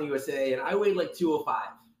got Powerlifting USA, and I weighed like 205.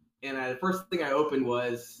 And the first thing I opened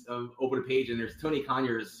was open a page, and there's Tony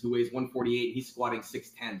Conyers, who weighs 148. He's squatting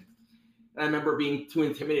 610. And I remember being too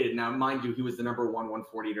intimidated. Now, mind you, he was the number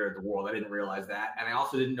 148er in the world. I didn't realize that. And I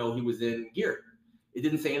also didn't know he was in gear. It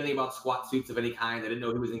didn't say anything about squat suits of any kind. I didn't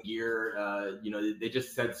know he was in gear. You know, they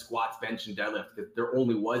just said squats, bench, and deadlift because there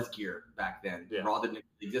only was gear back then. Yeah. Raw didn't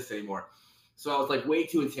exist anymore. So I was like way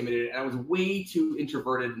too intimidated, and I was way too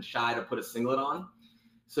introverted and shy to put a singlet on.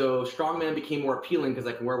 So strongman became more appealing because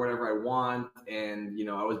I can wear whatever I want, and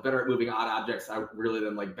I was better at moving odd objects really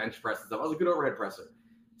than like bench press and stuff. I was a good overhead presser.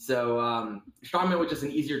 So strongman was just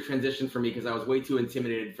an easier transition for me because I was way too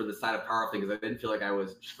intimidated for the side of powerlifting because I didn't feel like I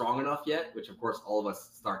was strong enough yet, which of course all of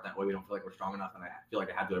us start that way. We don't feel like we're strong enough, and I feel like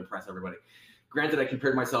I had to impress everybody. Granted, I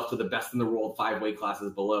compared myself to the best in the world 5 weight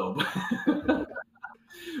classes below.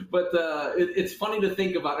 But it's funny to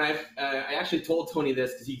think about. And I actually told Tony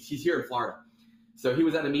this because he's here in Florida. So he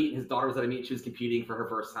was at a meet, his daughter was at a meet, she was competing for her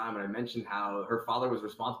first time, and I mentioned how her father was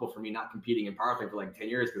responsible for me not competing in powerlifting for like 10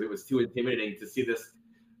 years because it was too intimidating to see this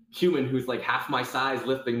human who's like half my size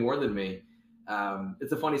lifting more than me.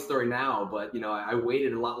 It's a funny story now, but I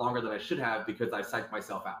waited a lot longer than I should have because I psyched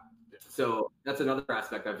myself out. So that's another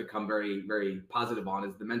aspect I've become very, very positive on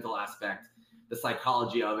is the mental aspect, the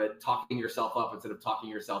psychology of it, talking yourself up instead of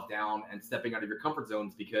talking yourself down and stepping out of your comfort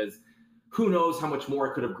zones, because who knows how much more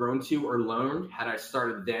I could have grown to or learned had I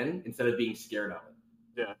started then instead of being scared of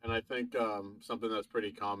it. Yeah, and I think something that's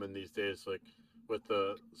pretty common these days, like with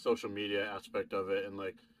the social media aspect of it and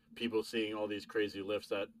like people seeing all these crazy lifts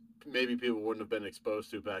that maybe people wouldn't have been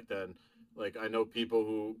exposed to back then. Like I know people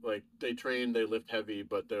who like they train, they lift heavy,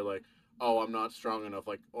 but they're like, "Oh, I'm not strong enough."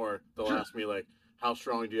 Like, or they'll ask me like, "How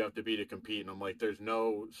strong do you have to be to compete?" And I'm like, "There's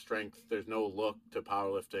no strength, there's no look to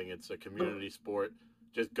powerlifting. It's a community sport.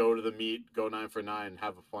 Just go to the meet, go 9 for 9,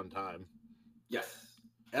 have a fun time." Yes.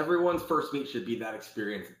 Everyone's first meet should be that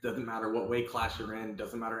experience. It doesn't matter what weight class you're in,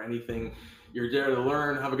 doesn't matter anything. You're there to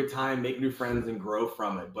learn, have a good time, make new friends, and grow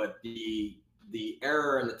from it. But the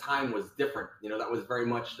era and the time was different. That was very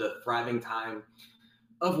much the thriving time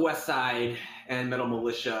of West Side and Metal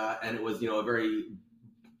Militia, and it was, a very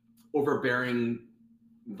overbearing,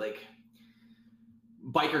 like,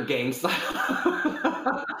 biker gang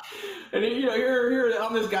style. And here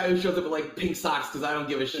I'm this guy who shows up with like pink socks because I don't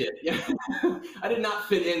give a shit. I did not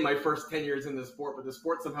fit in my first 10 years in the sport, but the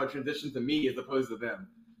sport somehow transitioned to me as opposed to them.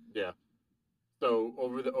 Yeah. So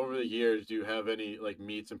over the years, do you have any like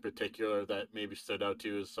meets in particular that maybe stood out to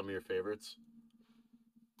you as some of your favorites?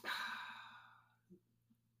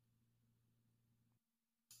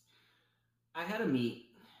 I had a meet,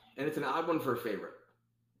 and it's an odd one for a favorite,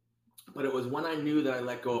 but it was when I knew that I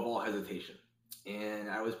let go of all hesitation. And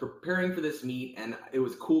I was preparing for this meet, and it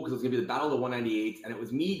was cool because it was going to be the Battle of the 198s, and it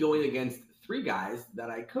was me going against 3 guys that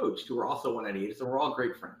I coached who were also 198s, so we're all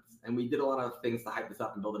great friends. And we did a lot of things to hype this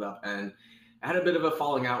up and build it up. And I had a bit of a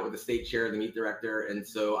falling out with the state chair, the meet director, and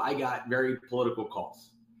so I got very political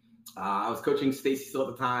calls. I was coaching Stacy still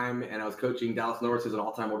at the time, and I was coaching Dallas Norris, who's an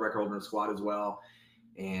all-time world record holder in squat as well.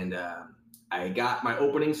 And I got my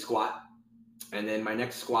opening squat, and then my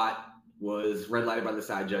next squat was red lighted by the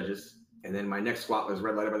side judges. And then my next squat was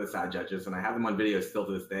red lighted by the side judges. And I have them on video still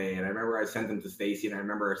to this day. And I remember I sent them to Stacy, and I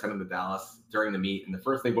remember I sent them to Dallas during the meet. And the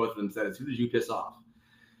first thing both of them said is, "Who did you piss off?"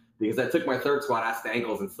 Because I took my third squat ass to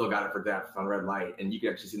ankles and still got it for depth on red light. And you can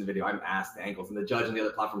actually see in the video, I'm ass to ankles. And the judge on the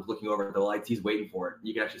other platform is looking over at the lights. He's waiting for it.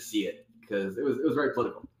 You can actually see it because it was very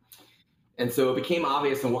political. And so it became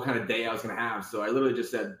obvious on what kind of day I was going to have. So I literally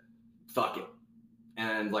just said, "Fuck it."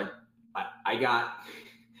 And like, I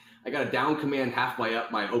got a down command halfway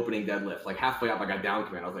up my opening deadlift. Like halfway up, I got down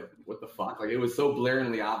command. I was like, what the fuck? Like it was so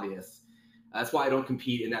blaringly obvious. That's why I don't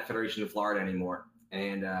compete in that federation in Florida anymore.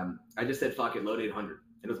 And I just said, fuck it, load 800.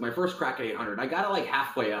 It was my first crack at 800. I got it like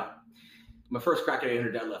halfway up. My first crack at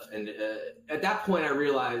 800 deadlift. And at that point, I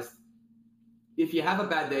realized if you have a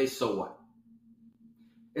bad day, so what?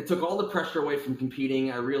 It took all the pressure away from competing.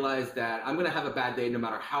 I realized that I'm going to have a bad day no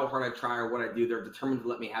matter how hard I try or what I do. They're determined to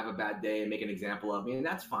let me have a bad day and make an example of me, and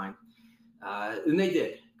that's fine. And they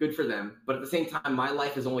did. Good for them. But at the same time, my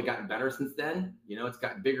life has only gotten better since then. It's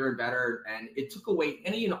gotten bigger and better, and it took away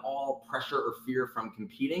any and all pressure or fear from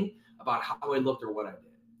competing about how I looked or what I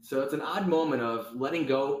did. So it's an odd moment of letting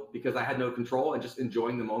go because I had no control and just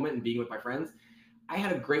enjoying the moment and being with my friends. I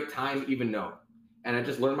had a great time even knowing. And I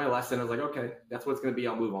just learned my lesson. I was like, okay, that's what it's going to be.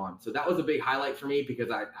 I'll move on. So that was a big highlight for me because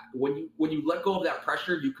when you let go of that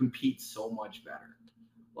pressure, you compete so much better.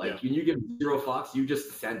 Like when you give 0 fucks, you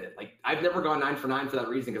just send it. Like I've never gone 9 for 9 for that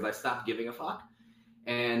reason because I stopped giving a fuck.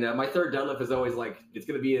 And my third deadlift is always like, it's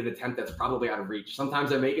going to be an attempt that's probably out of reach.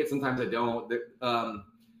 Sometimes I make it, sometimes I don't.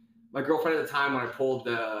 My girlfriend at the time when I pulled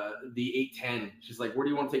the 810, she's like, "Where do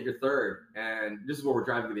you want to take your third?" And this is where we're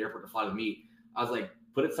driving to the airport to fly to meet. I was like,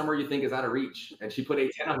 "Put it somewhere you think is out of reach." And she put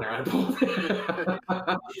 810 on there. I pulled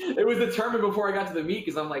it. It was determined before I got to the meet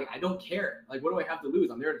because I'm like, I don't care. Like, what do I have to lose?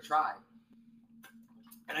 I'm there to try.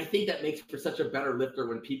 And I think that makes for such a better lifter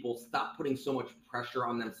when people stop putting so much pressure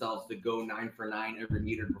on themselves to go 9 for 9 every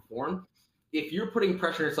meet and perform. if you're putting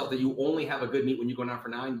pressure on yourself that you only have a good meet when you go 9 for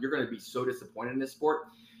 9, you're going to be so disappointed in this sport.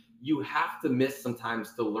 You have to miss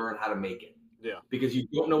sometimes to learn how to make it. Yeah. Because you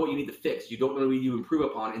don't know what you need to fix. You don't know what you improve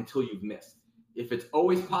upon until you've missed. If it's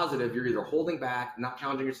always positive, you're either holding back, not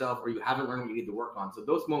challenging yourself, or you haven't learned what you need to work on. So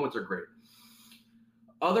those moments are great.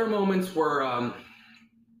 Other moments were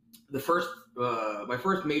my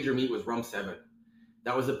first major meet was Rum 7.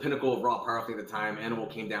 That was the pinnacle of raw powerlifting at the time. Animal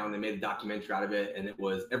came down, they made a documentary out of it, and it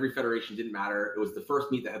was every federation didn't matter. It was the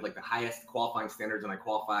first meet that had like the highest qualifying standards, and I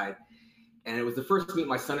qualified. And it was the first meet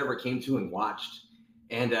my son ever came to and watched.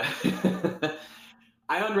 And I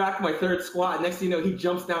unwrapped my third squat. Next thing you know, he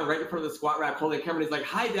jumps down right in front of the squat rack, holding the camera. And he's like,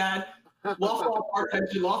 "Hi, Dad." Lost all our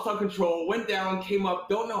attention, lost all control, went down, came up.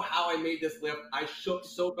 Don't know how I made this lift. I shook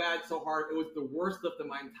so bad, so hard. It was the worst lift of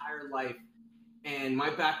my entire life. And my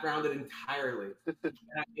back grounded entirely. And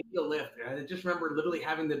I made the lift. And I just remember literally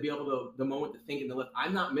having to be able to, the moment to think in the lift,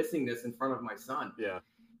 I'm not missing this in front of my son. Yeah.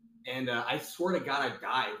 And I swear to God, I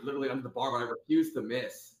died literally under the bar, but I refused to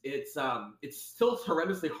miss. It's still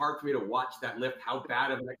horrendously hard for me to watch that lift, how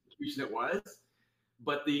bad of an execution it was.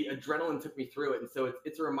 But the adrenaline took me through it. And so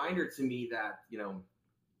it's a reminder to me that, you know,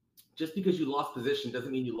 just because you lost position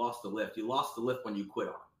doesn't mean you lost the lift. You lost the lift when you quit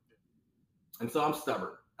on it. And so I'm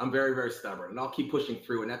stubborn. I'm very, very stubborn, and I'll keep pushing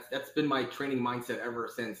through. And that's been my training mindset ever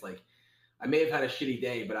since. Like, I may have had a shitty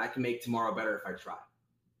day, but I can make tomorrow better if I try.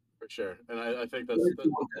 For sure. And I think that's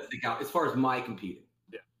as far as my competing.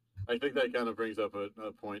 Yeah. I think that kind of brings up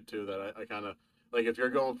a point too, that I kind of like, if you're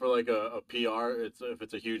going for like a PR, if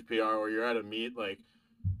it's a huge PR, or you're at a meet, like,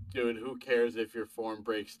 dude, who cares if your form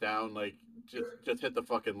breaks down? Like, just hit the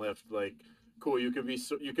fucking lift. Like, cool, you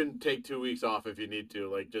can take 2 weeks off if you need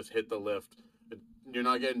to. Like, just hit the lift. You're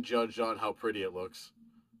not getting judged on how pretty it looks.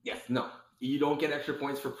 Yes, no. You don't get extra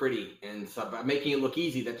points for pretty. And so by making it look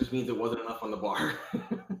easy, that just means it wasn't enough on the bar.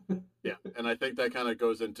 Yeah, and I think that kind of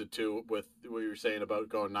goes into too with what you were saying about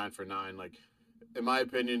going 9 for 9. Like, in my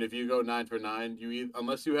opinion, if you go 9 for 9,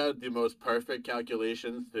 unless you had the most perfect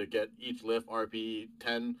calculations to get each lift RPE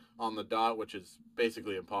 10 on the dot, which is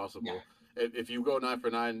basically impossible. Yeah. If you go 9 for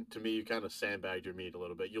 9, to me, you kind of sandbagged your meet a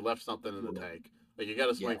little bit. You left something in the tank. Like, you got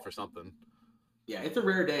to swing for something. Yeah, it's a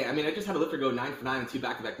rare day. I mean, I just had a lifter go 9 for 9 in 2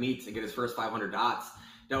 back-to-back meets and get his first 500 dots.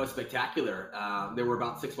 That was spectacular. They were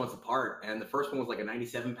about 6 months apart, and the first one was like a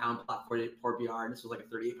 97-pound platform PR, and this was like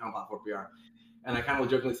a 38-pound platform PR. And I kind of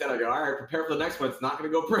jokingly said, I go, all right, prepare for the next one. It's not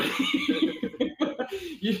going to go pretty.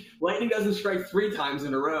 Lightning doesn't strike 3 times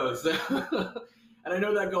in a row. So and I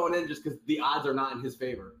know that going in just because the odds are not in his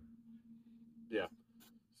favor. Yeah.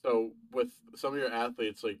 So with some of your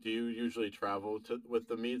athletes, like, do you usually travel with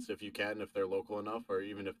the meets if you can, if they're local enough, or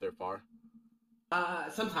even if they're far?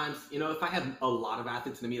 Sometimes, you know, if I have a lot of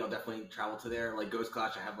athletes in the meet, I'll definitely travel to there. Like Ghost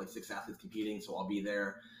Clash, I have like 6 athletes competing, so I'll be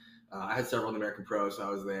there. I had several in the American Pro, so I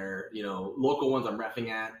was there. You know, local ones I'm reffing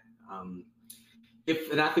at.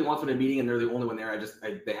 If an athlete wants me to meeting and they're the only one there,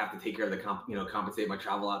 they have to take care of the compensate my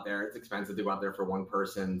travel out there. It's expensive to go out there for one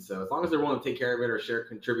person, so as long as they're willing to take care of it or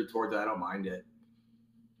contribute towards it, I don't mind it.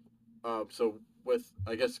 So with,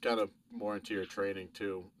 I guess, kind of more into your training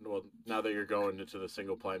too. Well, now that you're going into the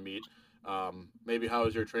single ply meet, maybe how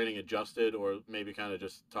is your training adjusted, or maybe kind of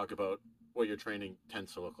just talk about what your training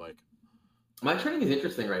tends to look like. My training is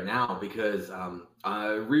interesting right now because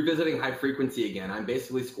revisiting high frequency again. I'm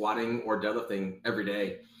basically squatting or deadlifting every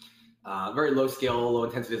day. Very low scale, low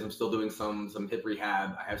intensity. I'm still doing some hip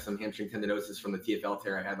rehab. I have some hamstring tendinosis from the TFL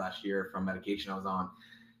tear I had last year from medication I was on.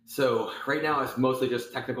 So right now it's mostly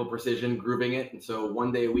just technical precision, grooving it. And so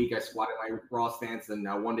one day a week I squat in my raw stance, and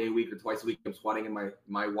now one day a week or twice a week I'm squatting in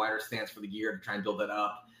my wider stance for the gear to try and build that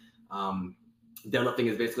up. Deadlifting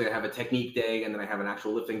is basically I have a technique day and then I have an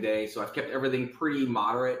actual lifting day. So I've kept everything pretty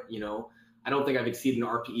moderate. You know, I don't think I've exceeded an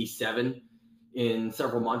RPE 7 in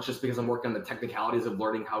several months just because I'm working on the technicalities of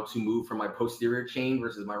learning how to move from my posterior chain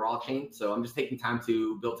versus my raw chain. So I'm just taking time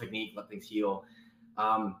to build technique, let things heal.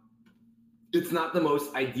 It's not the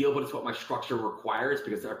most ideal, but it's what my structure requires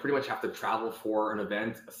because I pretty much have to travel for an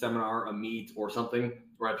event, a seminar, a meet, or something,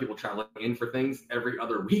 where I have people traveling in for things every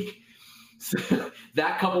other week. So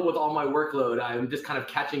that coupled with all my workload, I'm just kind of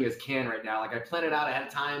catching as can right now. Like I plan it out ahead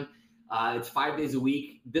of time. It's 5 days a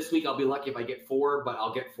week. This week I'll be lucky if I get 4, but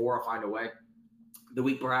I'll get 4. I'll find a way. The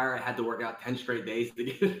week prior, I had to work out 10 straight days to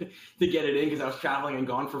get it in because I was traveling and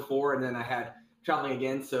gone for 4, and then I had traveling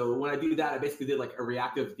again. So when I do that, I basically did like a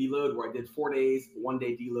reactive deload where I did 4 days, 1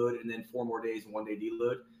 day deload, and then 4 more days, 1 day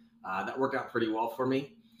deload. That worked out pretty well for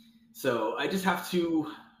me. So I just have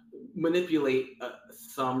to manipulate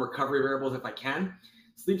some recovery variables if I can.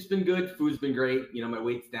 Sleep's been good. Food's been great. You know, my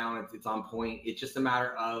weight's down. It's on point. It's just a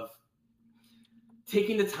matter of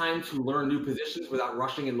taking the time to learn new positions without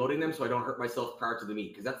rushing and loading them so I don't hurt myself prior to the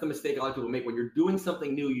meet. Because that's the mistake a lot of people make. When you're doing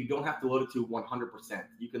something new, you don't have to load it to 100%.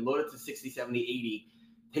 You can load it to 60, 70, 80,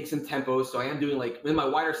 take some tempo. So I am doing, like, in my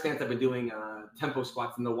wider stance, I've been doing tempo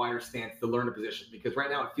squats in the wider stance to learn the position, because right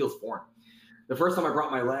now it feels foreign. The first time I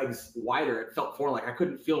brought my legs wider, it felt foreign. Like I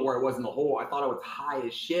couldn't feel where I was in the hole. I thought I was high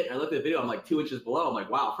as shit. And I looked at the video, I'm like 2 inches below. I'm like,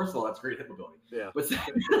 wow, first of all, that's great hip mobility. Yeah. But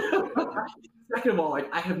second of all, like,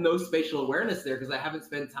 I have no spatial awareness there because I haven't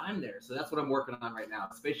spent time there. So that's what I'm working on right now.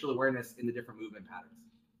 Spatial awareness in the different movement patterns.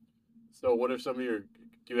 So what are some of do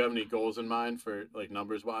you have any goals in mind for, like,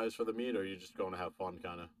 numbers wise for the meet, or are you just going to have fun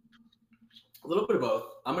kind of? A little bit of both.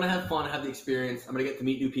 I'm going to have fun, have the experience. I'm going to get to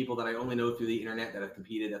meet new people that I only know through the internet that have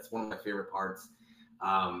competed. That's one of my favorite parts.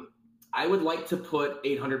 I would like to put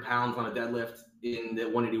 800 pounds on a deadlift in the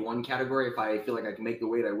 181 category. If I feel like I can make the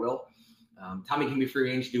weight, I will. Tommy can be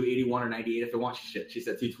free range, do 81 or 98 if I want. She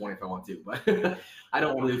said 220 if I want to, but I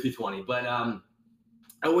don't want to do 220. But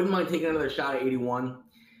I wouldn't mind taking another shot at 81.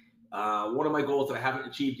 One of my goals that I haven't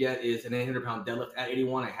achieved yet is an 800-pound deadlift at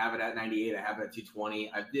 81. I have it at 98. I have it at 220.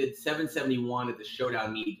 I did 771 at the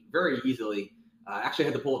showdown meet very easily. Actually, I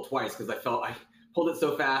had to pull it twice because I pulled it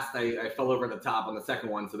so fast I fell over at the top on the second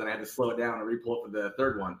one. So then I had to slow it down and re-pull it for the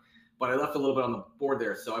third one. But I left a little bit on the board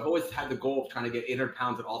there. So I've always had the goal of trying to get 800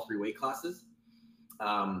 pounds at all three weight classes.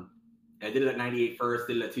 I did it at 98 first,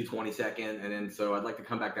 did it at 220 second, and then so I'd like to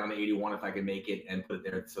come back down to 81 if I can make it and put it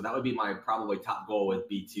there. So that would be my probably top goal, would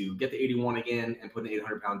be to get to 81 again and put an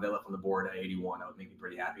 800-pound deadlift on the board at 81. That would make me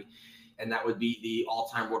pretty happy. And that would be the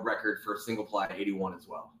all-time world record for single ply at 81 as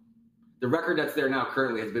well. The record that's there now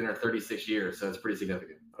currently has been there 36 years, so it's pretty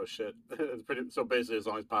significant. Oh, shit. It's pretty. So basically, as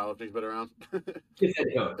long as powerlifting's been around. It's Ed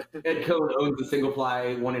Cohn. Ed Cohn owns the single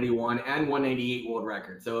ply 181 and 198 world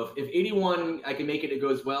record. So if 81, I can make it, it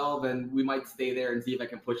goes well, then we might stay there and see if I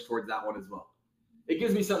can push towards that one as well. It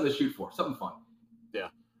gives me something to shoot for, something fun. Yeah,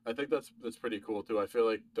 I think that's pretty cool too. I feel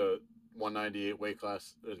like the 198 weight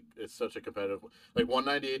class is such a competitive, like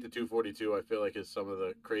 198 to 242. I feel like is some of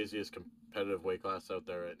the craziest competitive weight class out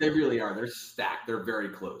there right now. They really are. They're stacked. They're very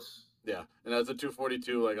close. Yeah, and as a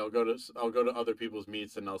 242, like I'll go to other people's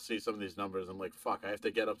meets and I'll see some of these numbers. I'm like, fuck, I have to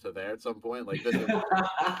get up to there at some point. Like this is,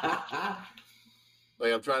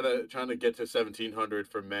 like I'm trying to get to 1700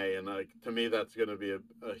 for May, and like to me that's gonna be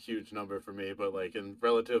a huge number for me. But like in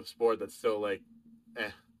relative sport, that's still like,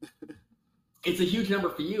 It's a huge number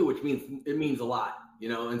for you, which means it means a lot, you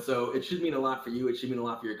know. And so it should mean a lot for you. It should mean a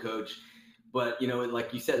lot for your coach. But, you know,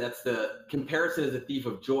 like you said, that's the comparison is a thief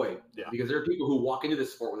of joy. Yeah. Because there are people who walk into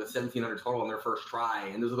this sport with a 1,700 total on their first try,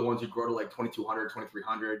 and those are the ones who grow to like 2,200,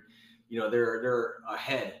 2,300. You know, they're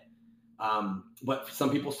ahead. But some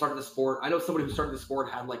people started the sport. I know somebody who started the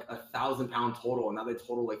sport had like 1,000-pound total, and now they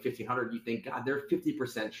total like 1,500. You think, God, they're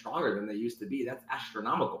 50% stronger than they used to be. That's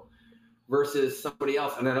astronomical. Versus somebody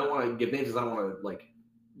else, and I don't want to give names because I don't want to like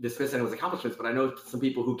dismiss anyone's accomplishments, but I know some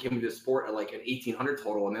people who came to this sport at like an 1,800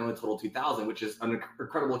 total and they only totaled 2,000, which is an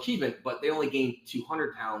incredible achievement, but they only gained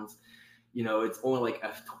 200 pounds. You know, it's only like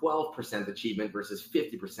a 12% achievement versus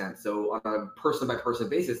 50%. So on a person by person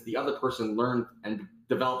basis, the other person learned and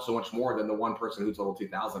developed so much more than the one person who totaled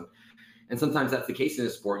 2,000. And sometimes that's the case in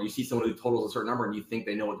this sport. You see someone who totals a certain number and you think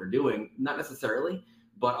they know what they're doing, not necessarily,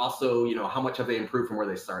 but also, you know, how much have they improved from where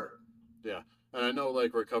they started? Yeah. And I know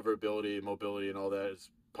like recoverability, mobility, and all that is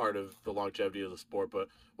part of the longevity of the sport, but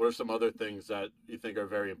what are some other things that you think are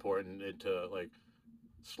very important into like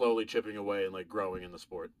slowly chipping away and like growing in the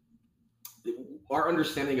sport? Our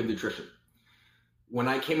understanding of nutrition. When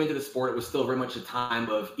I came into the sport, it was still very much a time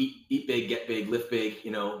of eat big, get big, lift big,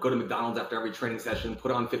 you know, go to McDonald's after every training session,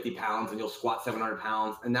 put on 50 pounds and you'll squat 700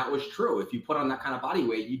 pounds. And that was true. If you put on that kind of body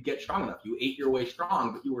weight, you'd get strong enough. You ate your way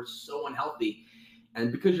strong, but you were so unhealthy. And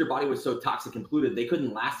because your body was so toxic and polluted, they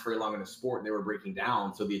couldn't last very long in the sport and they were breaking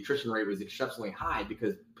down. So the attrition rate was exceptionally high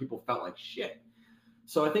because people felt like shit.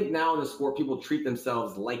 So I think now in the sport, people treat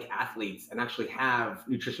themselves like athletes and actually have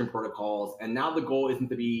nutrition protocols. And now the goal isn't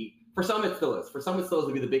to be, for some it still is. For some it still is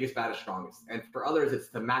to be the biggest, baddest, strongest. And for others, it's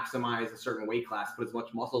to maximize a certain weight class, put as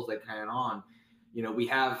much muscle as they can on. You know, we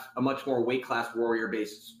have a much more weight class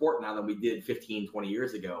warrior-based sport now than we did 15, 20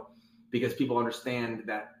 years ago, because people understand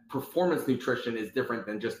that performance nutrition is different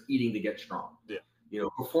than just eating to get strong. Yeah. You know,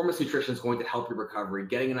 performance nutrition is going to help your recovery,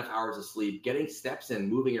 getting enough hours of sleep, getting steps in,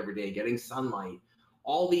 moving every day, getting sunlight.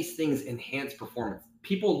 All these things enhance performance.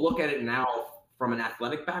 People look at it now from an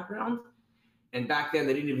athletic background, and back then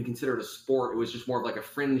they didn't even consider it a sport. It was just more of like a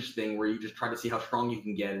fringe thing where you just try to see how strong you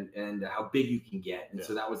can get and how big you can get. And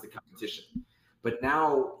so that was the competition. But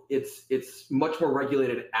now it's much more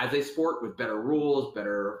regulated as a sport with better rules,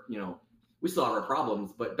 better, you know, We still have our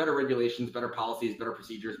problems, but better regulations, better policies, better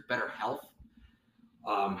procedures, better health.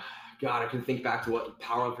 God, I can think back to what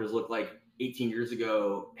powerlifters looked like 18 years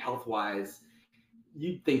ago, health-wise.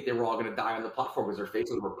 You'd think they were all going to die on the platform because their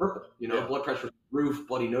faces were purple, blood pressure through the roof,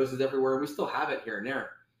 bloody noses everywhere. We still have it here and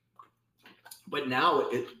there. But now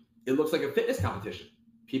it looks like a fitness competition.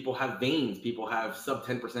 People have veins. People have sub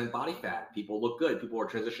 10% body fat. People look good. People are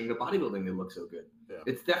transitioning to bodybuilding. They look so good. Yeah.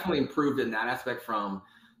 It's definitely improved in that aspect, from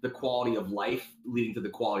the quality of life leading to the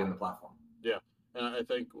quality on the platform. Yeah. And I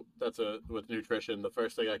think that's with nutrition, the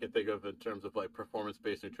first thing I can think of in terms of like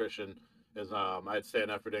performance-based nutrition is I had Stan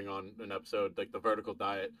Efferding on an episode, like the vertical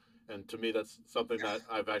diet. And to me, that's something that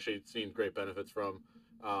I've actually seen great benefits from.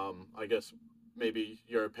 I guess maybe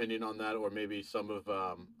your opinion on that, or maybe some of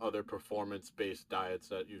other performance-based diets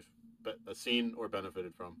that you've seen or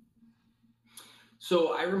benefited from.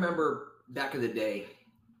 So I remember back in the day,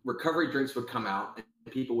 recovery drinks would come out and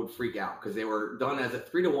people would freak out because they were done as a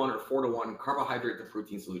 3-to-1 or 4-to-1 carbohydrate to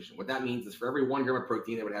protein solution. What that means is for every 1 gram of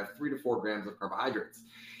protein, they would have 3 to 4 grams of carbohydrates.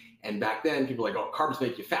 And back then, people were like, oh, carbs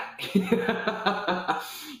make you fat.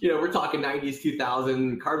 We're talking 90s,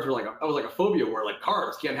 2000. Carbs were that was like a phobia where like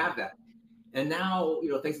carbs, can't have that. And now,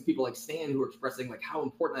 thanks to people like Stan who are expressing like how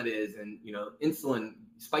important that is, and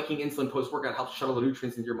spiking insulin post-workout helps shuttle the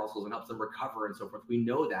nutrients into your muscles and helps them recover and so forth. We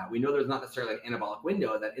know that. We know there's not necessarily an anabolic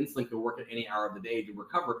window, that insulin can work at any hour of the day to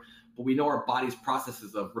recover, but we know our body's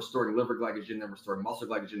processes of restoring liver glycogen and restoring muscle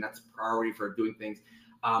glycogen, that's priority for doing things.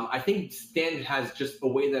 I think Stan has just a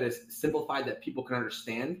way that is simplified that people can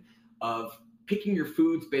understand of picking your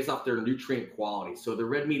foods based off their nutrient quality. So the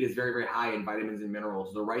red meat is very, very high in vitamins and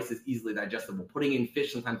minerals. The rice is easily digestible. Putting in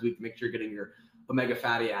fish sometimes a week to make sure you're getting your omega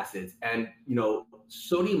fatty acids. And,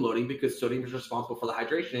 sodium loading, because sodium is responsible for the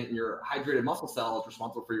hydration, and your hydrated muscle cell is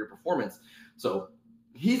responsible for your performance. So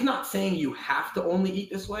he's not saying you have to only eat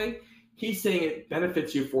this way. He's saying it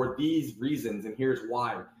benefits you for these reasons, and here's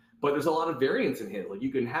why. But there's a lot of variance in it. Like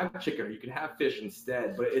you can have chicken or you can have fish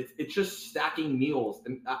instead, but it's just stacking meals.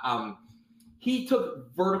 And he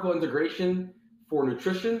took vertical integration for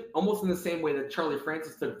nutrition almost in the same way that Charlie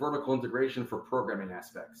Francis took vertical integration for programming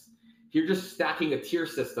aspects. You're just stacking a tier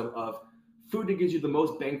system of food that gives you the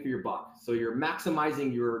most bang for your buck. So you're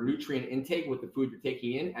maximizing your nutrient intake with the food you're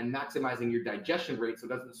taking in and maximizing your digestion rate so it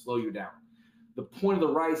doesn't slow you down. The point of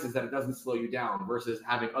the rice is that it doesn't slow you down versus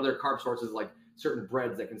having other carb sources like certain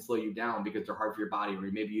breads that can slow you down because they're hard for your body, or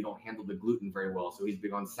maybe you don't handle the gluten very well. So he's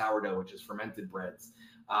big on sourdough, which is fermented breads.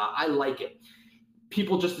 I like it.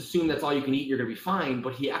 People just assume that's all you can eat, you're going to be fine,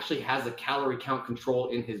 but he actually has a calorie count control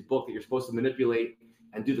in his book that you're supposed to manipulate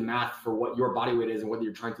and do the math for what your body weight is and whether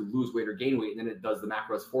you're trying to lose weight or gain weight, and then it does the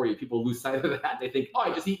macros for you. People lose sight of that. They think, oh,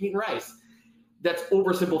 I just eat meat and rice. That's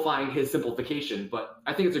oversimplifying his simplification, but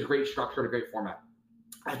I think it's a great structure and a great format.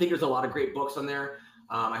 I think there's a lot of great books on there.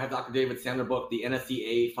 I have Dr. David Sandler book, the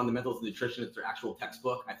NSCA Fundamentals of Nutrition. It's their actual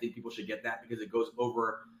textbook. I think people should get that because it goes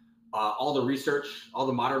over all the research, all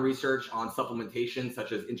the modern research on supplementation,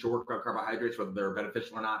 such as intra-workout carbohydrates, whether they're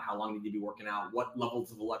beneficial or not, how long you need to be working out, what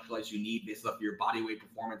levels of electrolytes you need based off your body weight,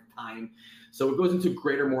 performance, time. So it goes into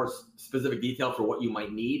greater, more specific detail for what you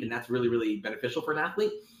might need, and that's really, really beneficial for an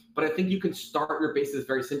athlete. But I think you can start your basis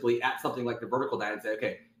very simply at something like the vertical diet and say,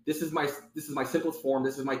 okay, this is my simplest form,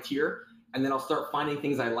 this is my tier, and then I'll start finding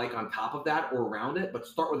things I like on top of that or around it, but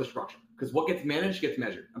start with a structure. Because what gets managed gets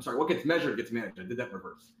measured. What gets measured gets managed. I did that in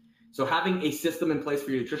reverse. So having a system in place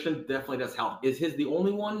for your nutrition definitely does help. Is his the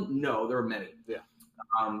only one? No, there are many. Yeah.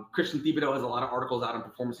 Christian Thibodeau has a lot of articles out on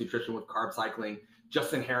performance nutrition with carb cycling.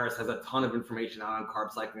 Justin Harris has a ton of information out on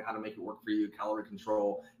carb cycling, how to make it work for you, calorie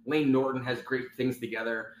control. Lane Norton has great things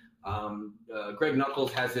together. Greg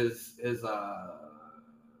Nuckols has his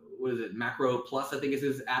what is it, Macro Plus, I think is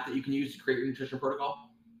his app that you can use to create your nutrition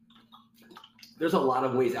protocol. There's a lot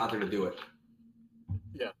of ways out there to do it.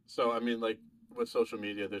 Yeah. So, I mean, like with social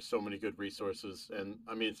media, there's so many good resources. And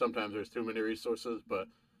I mean, sometimes there's too many resources, but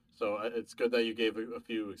so it's good that you gave a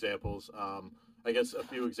few examples. I guess a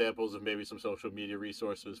few examples of maybe some social media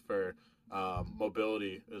resources for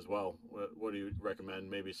mobility as well. What do you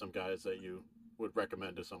recommend? Maybe some guys that you would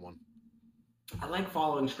recommend to someone? I like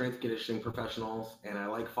following strength conditioning professionals, and I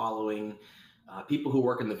like following people who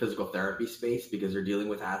work in the physical therapy space because they're dealing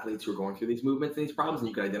with athletes who are going through these movements and these problems, and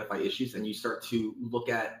you can identify issues and you start to look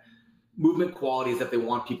at movement qualities that they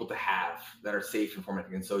want people to have that are safe and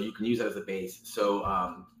formative. And so you can use that as a base. So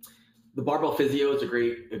the barbell physio is a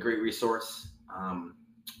great resource.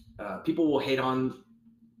 People will hate on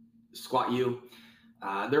Squat U.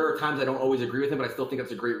 There are times I don't always agree with him, but I still think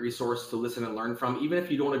it's a great resource to listen and learn from. Even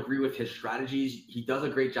if you don't agree with his strategies, he does a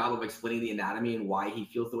great job of explaining the anatomy and why he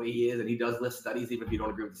feels the way he is. And he does list studies, even if you don't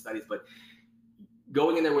agree with the studies. But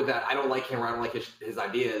going in there with that, I don't like him or I don't like his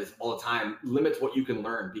ideas all the time, limits what you can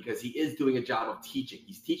learn, because he is doing a job of teaching.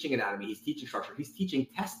 He's teaching anatomy, he's teaching structure, he's teaching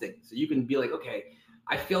testing. So you can be like, okay,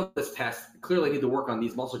 I failed this test. Clearly, I need to work on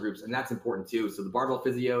these muscle groups, and that's important too. So the barbell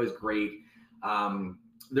physio is great.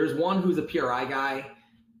 There's one who's a PRI guy.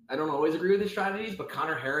 I don't always agree with his strategies, but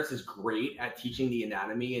Connor Harris is great at teaching the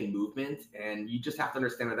anatomy and movement. And you just have to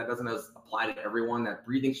understand that doesn't apply to everyone, that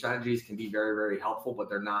breathing strategies can be very, very helpful, but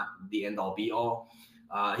they're not the end all be all.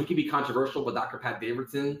 He can be controversial, but Dr. Pat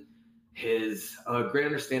Davidson, his great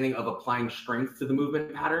understanding of applying strength to the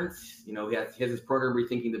movement patterns. He has his program,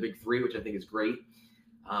 Rethinking the Big Three, which I think is great.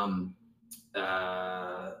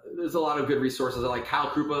 There's a lot of good resources. I like Kyle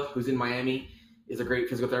Krupa, who's in Miami, is a great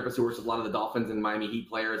physical therapist who works with a lot of the Dolphins and Miami Heat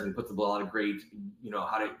players and puts a lot of great,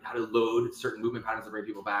 how to load certain movement patterns to bring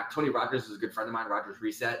people back. Tony Rogers is a good friend of mine, Rogers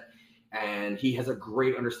Reset, and he has a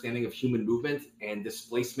great understanding of human movement and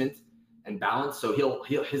displacement and balance. So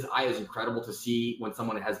his eye is incredible to see when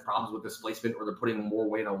someone has problems with displacement or they're putting more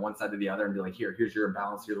weight on one side or the other and be like, here's your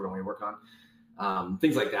imbalance, here's what I want to work on,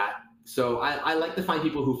 things like that. So I like to find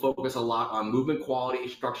people who focus a lot on movement quality,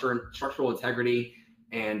 structural integrity,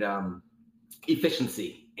 and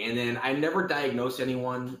efficiency. And then I never diagnose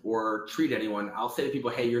anyone or treat anyone. I'll say to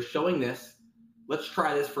people, hey, you're showing this. Let's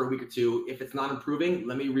try this for a week or two. If it's not improving,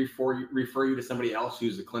 let me refer you to somebody else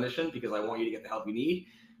who's a clinician, because I want you to get the help you need.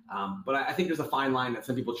 But I think there's a fine line that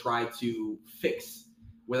some people try to fix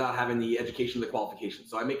without having the education, the qualification.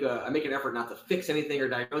 So I make an effort not to fix anything or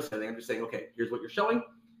diagnose anything. I'm just saying, okay, here's what you're showing.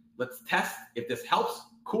 Let's test. If this helps,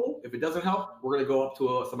 cool. If it doesn't help, we're going to go up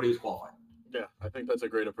to somebody who's qualified. Yeah, I think that's a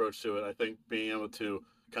great approach to it. I think being able to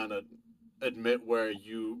kind of admit where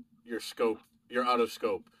you're out of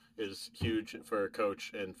scope is huge for a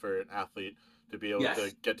coach and for an athlete to be able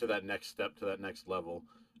to get to that next step, to that next level.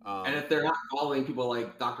 And if they're not following people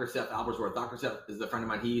like Dr. Seth Albersworth, Dr. Seth is a friend of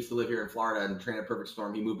mine. He used to live here in Florida and train at Perfect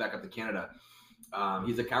Storm. He moved back up to Canada.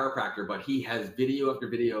 He's a chiropractor, but he has video after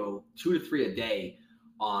video, 2 to 3 a day,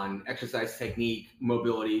 on exercise technique,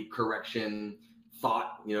 mobility, correction,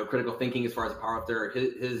 thought, critical thinking as far as a powerlifter.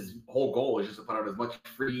 His whole goal is just to put out as much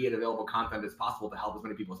free and available content as possible to help as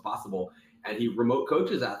many people as possible. And he remote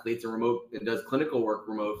coaches athletes and does clinical work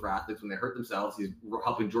remote for athletes when they hurt themselves. He's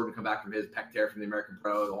helping Jordan come back from his pec tear from the American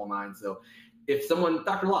Pro, the whole nine. So if someone,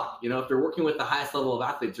 Dr. Locke, if they're working with the highest level of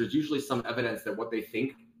athletes, there's usually some evidence that what they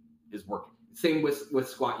think is working. Same with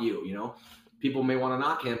Squat U, People may want to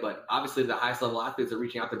knock him, but obviously the highest level athletes are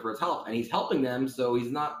reaching out to him for his help, and he's helping them, so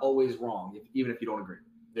he's not always wrong, even if you don't agree.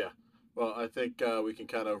 Yeah. Well, I think we can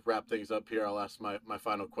kind of wrap things up here. I'll ask my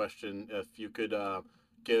final question. If you could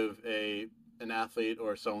give an athlete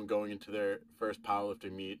or someone going into their first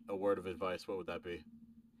powerlifting meet a word of advice, what would that be?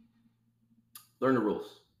 Learn the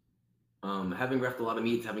rules. Having reffed a lot of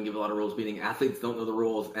meets, having given a lot of rules, meaning athletes don't know the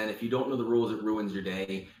rules, and if you don't know the rules, it ruins your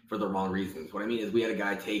day for the wrong reasons. What I mean is, we had a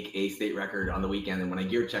guy take a state record on the weekend, and when I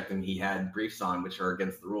gear checked him, he had briefs on, which are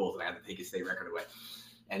against the rules, and I had to take his state record away.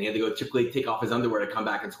 And he had to go typically take off his underwear to come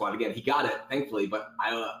back and squat again. He got it, thankfully, but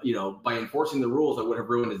by enforcing the rules, I would have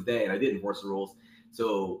ruined his day, and I did enforce the rules.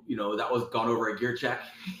 So, that was gone over at gear check.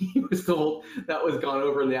 He was told that was gone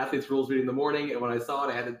over in the athlete's rules meeting in the morning, and when I saw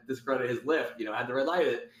it, I had to discredit his lift, I had to red light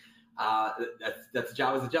it. That's a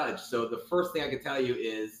job as a judge. So the first thing I can tell you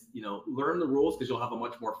is, learn the rules, because you'll have a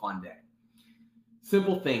much more fun day.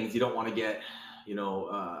 Simple things you don't want to get,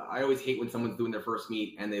 I always hate when someone's doing their first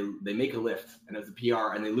meet and they make a lift and it's a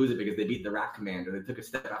PR and they lose it because they beat the rack command or they took a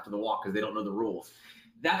step after the walk because they don't know the rules.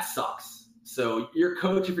 That sucks. So your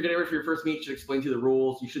coach, if you're getting ready for your first meet, should explain to you the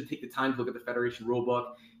rules. You should take the time to look at the Federation rule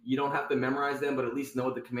book. You don't have to memorize them, but at least know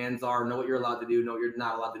what the commands are, know what you're allowed to do, know what you're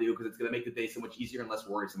not allowed to do, because it's going to make the day so much easier and less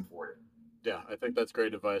worrisome for you. Yeah, I think that's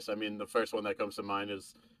great advice. I mean, the first one that comes to mind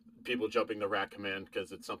is people jumping the rack command,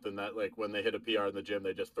 because it's something that, like, when they hit a PR in the gym,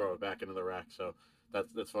 they just throw it back into the rack. So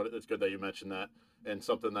that's funny. It's good that you mentioned that. And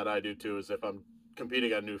something that I do too is if I'm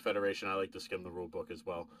competing at a new federation, I like to skim the rule book as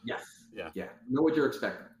well. Yes. Yeah. Know what you're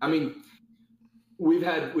expecting. I mean,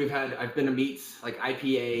 I've been to meets like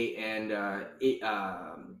IPA and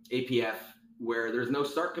APF where there's no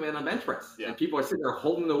start command on bench press. Yeah. And people are sitting there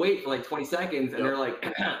holding the weight for like 20 seconds and they're like,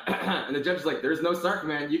 and the judge is like, there's no start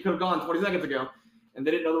command. You could have gone 20 seconds ago. And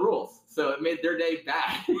they didn't know the rules. So it made their day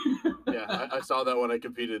bad. Yeah, I saw that when I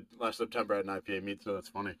competed last September at an IPA meet, so that's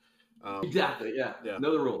funny. Exactly, yeah.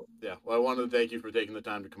 Know the rules. Yeah, well, I wanted to thank you for taking the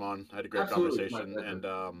time to come on. I had a great conversation. And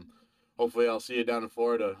hopefully I'll see you down in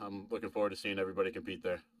Florida. I'm looking forward to seeing everybody compete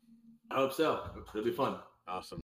there. I hope so. It'll be fun. Awesome.